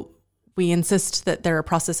 We insist that there are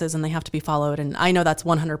processes and they have to be followed. And I know that's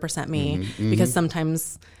 100% me because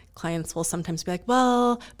sometimes clients will sometimes be like,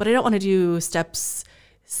 well, but I don't want to do steps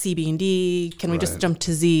C, B, and D. Can we just jump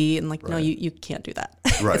to Z? And no, you can't do that.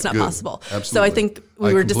 It's not possible. Absolutely. So I think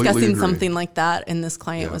we were discussing agree. something like that, and this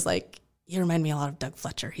client was like, you remind me a lot of Doug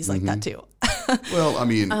Fletcher. He's like that too. Well, I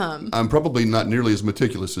mean, I'm probably not nearly as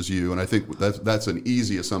meticulous as you, and I think that's an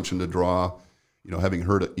easy assumption to draw, having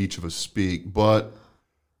heard each of us speak. But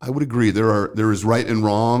I would agree, there is right and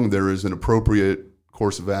wrong. There is an appropriate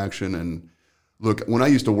course of action. And look, when I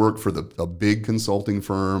used to work for a big consulting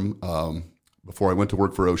firm, before I went to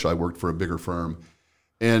work for OSHA, I worked for a bigger firm.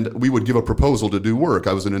 And we would give a proposal to do work.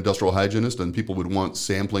 I was an industrial hygienist, and people would want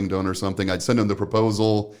sampling done or something. I'd send them the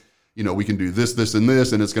proposal. We can do this, this, and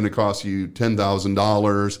this, and it's going to cost you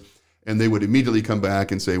 $10,000. And they would immediately come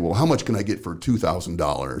back and say, well, how much can I get for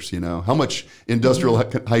 $2,000? How much industrial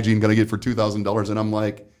hygiene can I get for $2,000? And I'm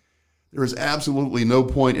like, there is absolutely no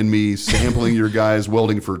point in me sampling your guys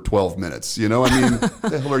welding for 12 minutes. What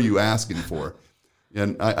the hell are you asking for?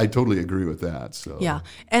 And I totally agree with that. So yeah,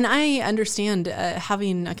 and I understand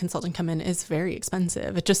having a consultant come in is very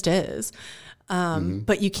expensive. It just is.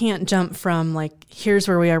 But you can't jump from here's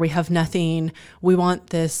where we are. We have nothing. We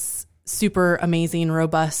want this super amazing,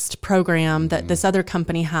 robust program that this other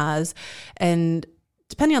company has. And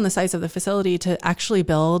depending on the size of the facility, to actually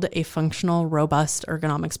build a functional, robust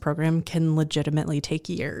ergonomics program can legitimately take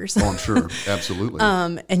years. Oh, I'm sure. Absolutely.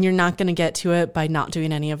 And you're not going to get to it by not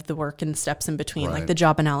doing any of the work and steps in between, like the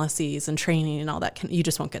job analyses and training and all that. You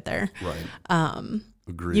just won't get there. Right.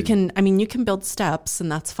 Agreed. You can build steps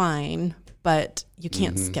and that's fine, but you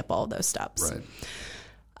can't skip all those steps.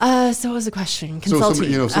 Right. So what was the question?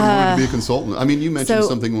 Consulting. So somebody wanted to be a consultant. I mean, you mentioned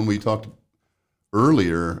something when we talked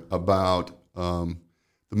earlier about,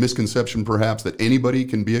 the misconception perhaps that anybody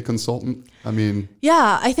can be a consultant. I mean,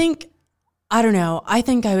 yeah, I don't know. I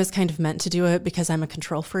think I was kind of meant to do it because I'm a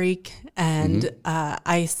control freak, and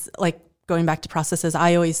I like going back to processes.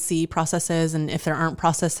 I always see processes, and if there aren't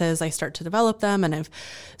processes, I start to develop them. And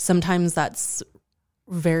sometimes that's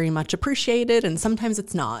very much appreciated, and sometimes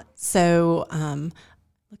it's not. So,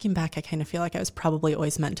 looking back, I kind of feel like I was probably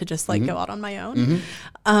always meant to just go out on my own.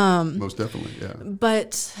 Most definitely, yeah.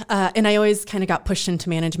 But, and I always kind of got pushed into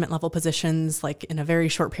management level positions in a very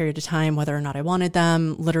short period of time, whether or not I wanted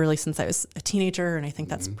them, literally since I was a teenager. And I think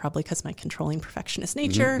that's probably because my controlling perfectionist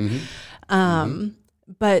nature.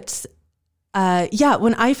 But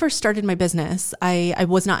when I first started my business, I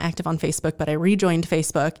was not active on Facebook, but I rejoined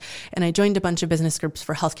Facebook and I joined a bunch of business groups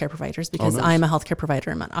for healthcare providers because I'm a healthcare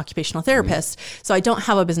provider. I'm an occupational therapist. So I don't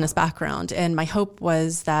have a business background. And my hope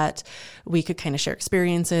was that we could kind of share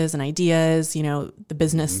experiences and ideas, the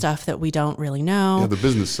business stuff that we don't really know. Yeah, the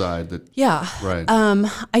business side. Right.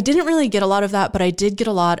 I didn't really get a lot of that, but I did get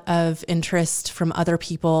a lot of interest from other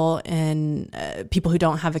people and people who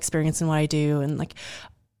don't have experience in what I do. And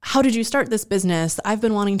how did you start this business? I've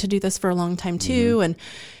been wanting to do this for a long time too. And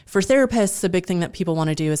for therapists, a big thing that people want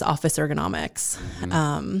to do is office ergonomics.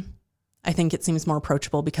 I think it seems more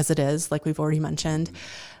approachable because it is, like we've already mentioned.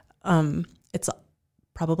 It's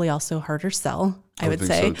probably also harder to sell, I would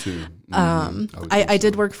say. So too. I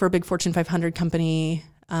did work for a big Fortune 500 company,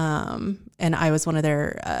 and I was one of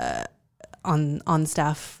their on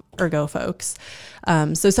staff ergo folks.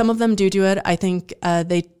 So some of them do it. I think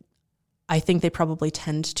they probably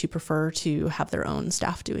tend to prefer to have their own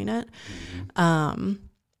staff doing it.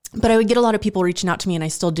 But I would get a lot of people reaching out to me, and I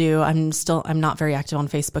still do. I'm not very active on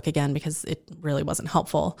Facebook again because it really wasn't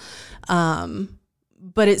helpful.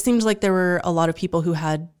 But it seemed like there were a lot of people who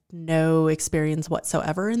had no experience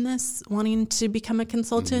whatsoever in this, wanting to become a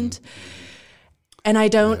consultant. And I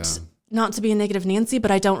don't, not to be a negative Nancy,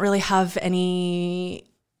 but I don't really have any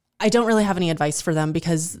advice for them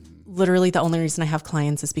because literally the only reason I have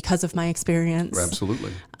clients is because of my experience.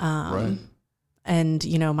 Absolutely. Right.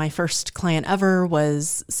 And, my first client ever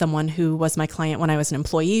was someone who was my client when I was an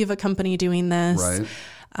employee of a company doing this. Right.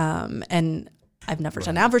 And I've never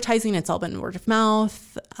done advertising. It's all been word of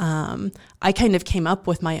mouth. I kind of came up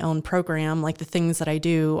with my own program, the things that I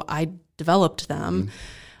do, I developed them.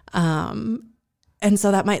 And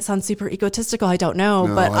so that might sound super egotistical. I don't know,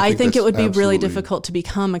 No, but I think it would be really absolutely difficult to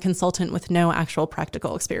become a consultant with no actual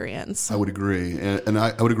practical experience. I would agree, and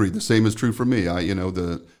I would agree. The same is true for me.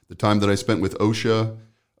 The time that I spent with OSHA,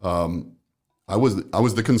 I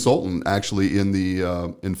was the consultant actually in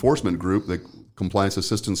the enforcement group. The compliance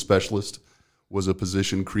assistant specialist was a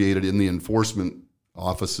position created in the enforcement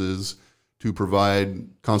offices to provide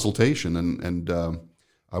consultation, and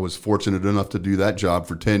I was fortunate enough to do that job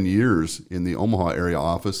for 10 years in the Omaha area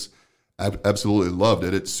office. Absolutely loved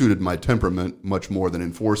it. It suited my temperament much more than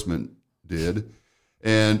enforcement did.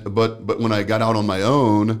 But when I got out on my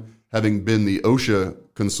own, having been the OSHA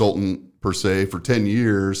consultant per se for 10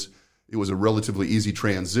 years, it was a relatively easy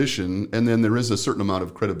transition. And then there is a certain amount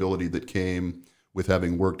of credibility that came with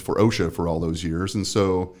having worked for OSHA for all those years. And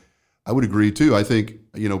so I would agree too. I think,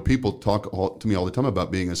 people talk to me all the time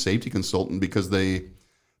about being a safety consultant because they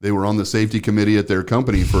were on the safety committee at their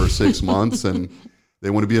company for 6 months and they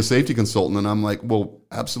want to be a safety consultant. And I'm like, well,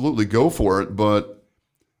 absolutely go for it. But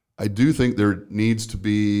I do think there needs to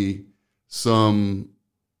be some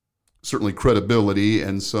certainly credibility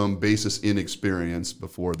and some basis in experience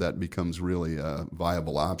before that becomes really a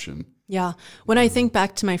viable option. Yeah. When I think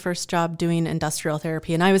back to my first job doing industrial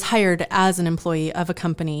therapy, and I was hired as an employee of a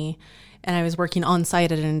company and I was working on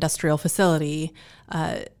site at an industrial facility.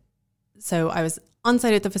 So I was on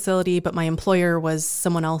site at the facility, but my employer was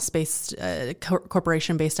someone else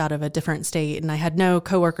corporation based out of a different state. And I had no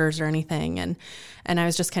coworkers or anything. And I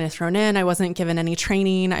was just kind of thrown in. I wasn't given any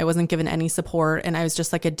training. I wasn't given any support. And I was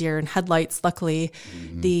just like a deer in headlights. Luckily,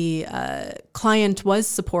 the client was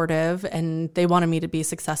supportive and they wanted me to be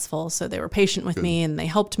successful. So they were patient with me and they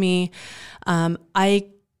helped me.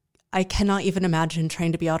 I cannot even imagine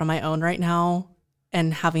trying to be out on my own right now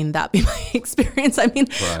and having that be my experience. I mean,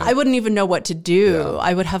 right. I wouldn't even know what to do. Yeah.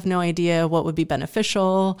 I would have no idea what would be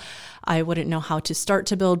beneficial. I wouldn't know how to start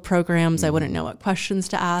to build programs. I wouldn't know what questions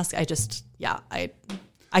to ask. I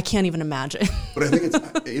can't even imagine. But I think it's,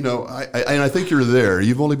 I think you're there.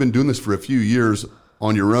 You've only been doing this for a few years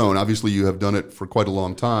on your own. Obviously, you have done it for quite a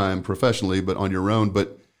long time professionally, but on your own.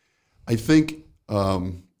 But I think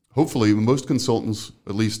hopefully most consultants,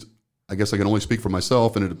 at least I guess I can only speak for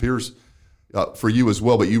myself, and it appears for you as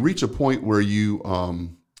well, but you reach a point where you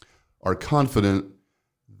are confident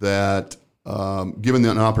that given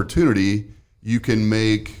an opportunity, you can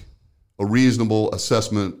make a reasonable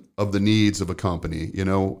assessment of the needs of a company.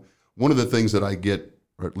 One of the things that I get,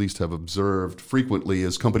 or at least have observed frequently,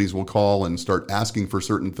 is companies will call and start asking for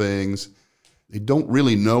certain things. They don't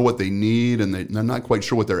really know what they need, and they're not quite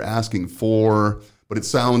sure what they're asking for, but it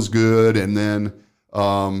sounds good, and then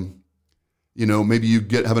maybe you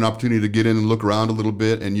have an opportunity to get in and look around a little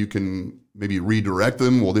bit and you can maybe redirect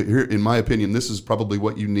them. Well, here, in my opinion, this is probably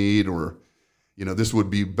what you need, or, this would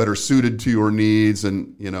be better suited to your needs.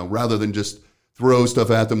 And, rather than just throw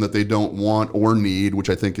stuff at them that they don't want or need, which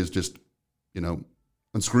I think is just,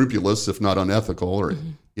 unscrupulous, if not unethical, or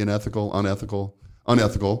unethical,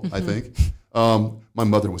 I think. My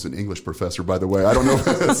mother was an English professor, by the way. I don't know if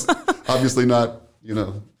that's obviously not,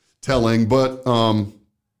 telling,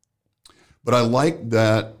 but I like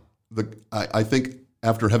that. I think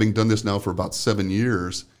after having done this now for about 7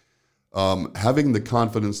 years, having the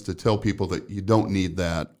confidence to tell people that you don't need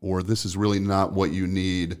that, or this is really not what you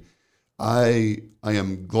need. I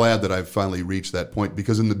am glad that I've finally reached that point,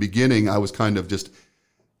 because in the beginning I was kind of just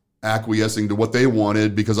acquiescing to what they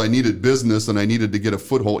wanted because I needed business and I needed to get a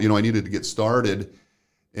foothold. I needed to get started,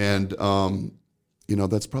 and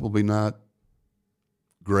that's probably not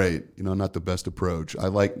great. Not the best approach. I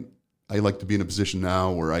like to be in a position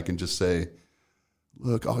now where I can just say,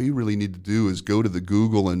 look, all you really need to do is go to the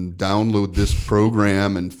Google and download this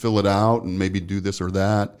program and fill it out and maybe do this or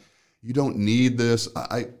that. You don't need this.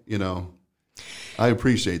 I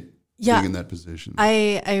appreciate being in that position.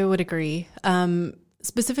 I would agree.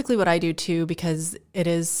 Specifically what I do too, because it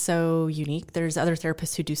is so unique. There's other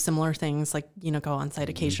therapists who do similar things, like, go on site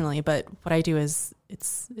occasionally, but what I do is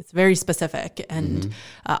it's very specific, and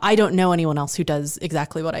I don't know anyone else who does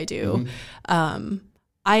exactly what I do. I'm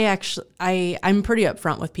pretty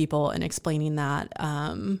upfront with people in explaining that,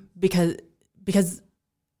 because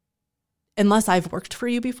unless I've worked for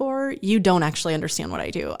you before, you don't actually understand what I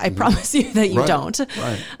do. I promise you that you don't.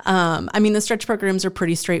 Right. The stretch programs are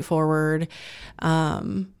pretty straightforward.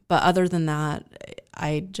 But other than that,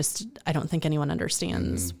 I don't think anyone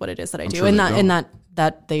understands what it is that I do. Sure, and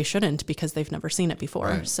that they shouldn't, because they've never seen it before.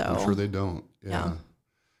 Right. So I'm sure they don't. Yeah.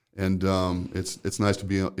 And it's nice to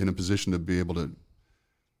be in a position to be able to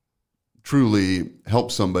truly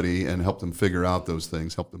help somebody and help them figure out those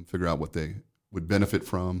things, help them figure out what they would benefit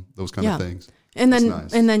from, those kind of things. And then,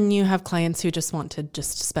 nice. and then you have clients who just want to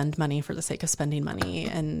just spend money for the sake of spending money.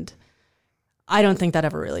 And I don't think that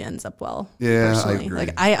ever really ends up well. Yeah, personally. I agree.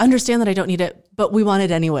 Like, I understand that I don't need it, but we want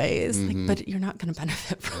it anyways. Like, but you're not going to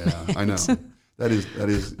benefit from it. Yeah, I know. That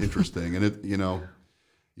is interesting. And it,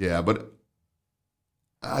 but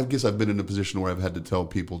I guess I've been in a position where I've had to tell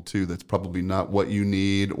people too, that's probably not what you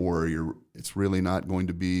need, or it's really not going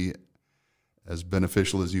to be as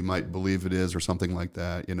beneficial as you might believe it is, or something like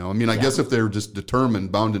that. I mean, I guess if they're just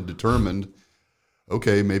bound and determined,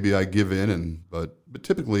 okay, maybe I give in, but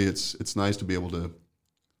typically it's nice to be able to,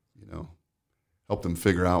 help them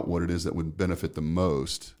figure out what it is that would benefit them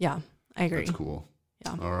most. Yeah, I agree. That's cool.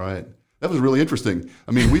 Yeah. All right. That was really interesting.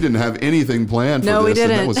 I mean, we didn't have anything planned for this. No, we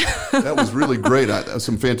didn't. That was really great.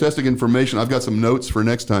 Some fantastic information. I've got some notes for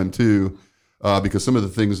next time too, because some of the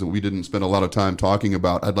things that we didn't spend a lot of time talking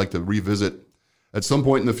about, I'd like to revisit at some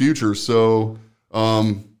point in the future. So,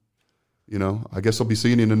 I guess I'll be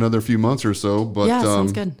seeing you in another few months or so. But yeah,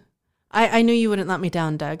 sounds good. I knew you wouldn't let me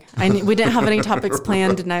down, Doug. We didn't have any topics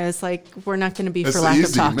planned, and I was like, we're not going to be for lack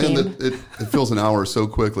of talking. Man, it fills an hour so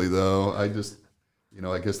quickly, though. I just,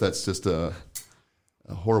 I guess that's just a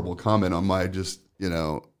horrible comment on my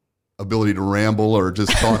ability to ramble or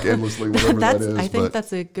just talk endlessly, whatever that is. I think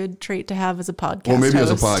that's a good trait to have as a podcast Well, maybe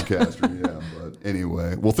host. as a podcaster, yeah. But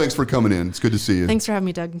anyway, well, thanks for coming in. It's good to see you. Thanks for having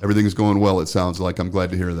me, Doug. Everything's going well, it sounds like. I'm glad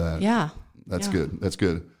to hear that. Yeah. That's good. That's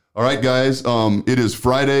good. All right, guys. It is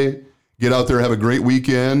Friday. Get out there, have a great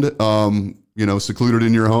weekend. Secluded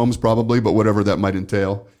in your homes probably, but whatever that might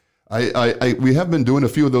entail. We have been doing a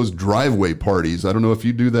few of those driveway parties. I don't know if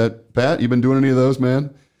you do that, Pat. You've been doing any of those,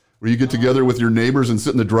 man? Where you get together with your neighbors and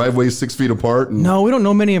sit in the driveway 6 feet apart? No, we don't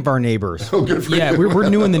know many of our neighbors. Oh, good for you. We're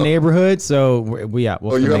new in the neighborhood, so we'll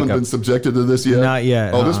you haven't been subjected to this yet? Not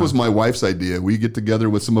yet. Oh, this was my wife's idea. We get together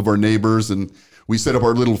with some of our neighbors and we set up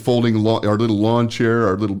our little our little lawn chair,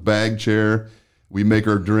 our little bag chair. We make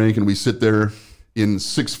our drink and we sit there in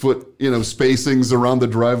 6 foot, spacings around the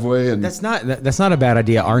driveway. And that's not a bad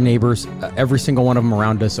idea. Our neighbors, every single one of them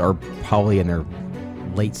around us are probably in their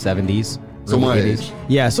late 70s. So my age.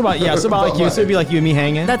 Yeah, so about like you. So it'd be like you and me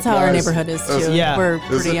hanging. That's how our neighborhood is too. Yeah. We're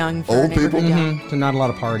pretty young for old our people. Yeah. So not a lot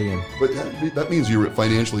of partying. But that means you're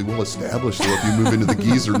financially well established though, if you move into the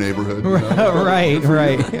geezer neighborhood.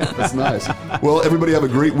 Right. That's nice. Well, everybody have a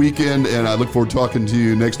great weekend, and I look forward to talking to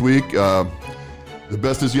you next week. The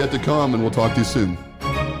best is yet to come, and we'll talk to you soon.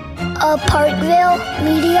 A Parkville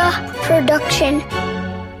Media Production.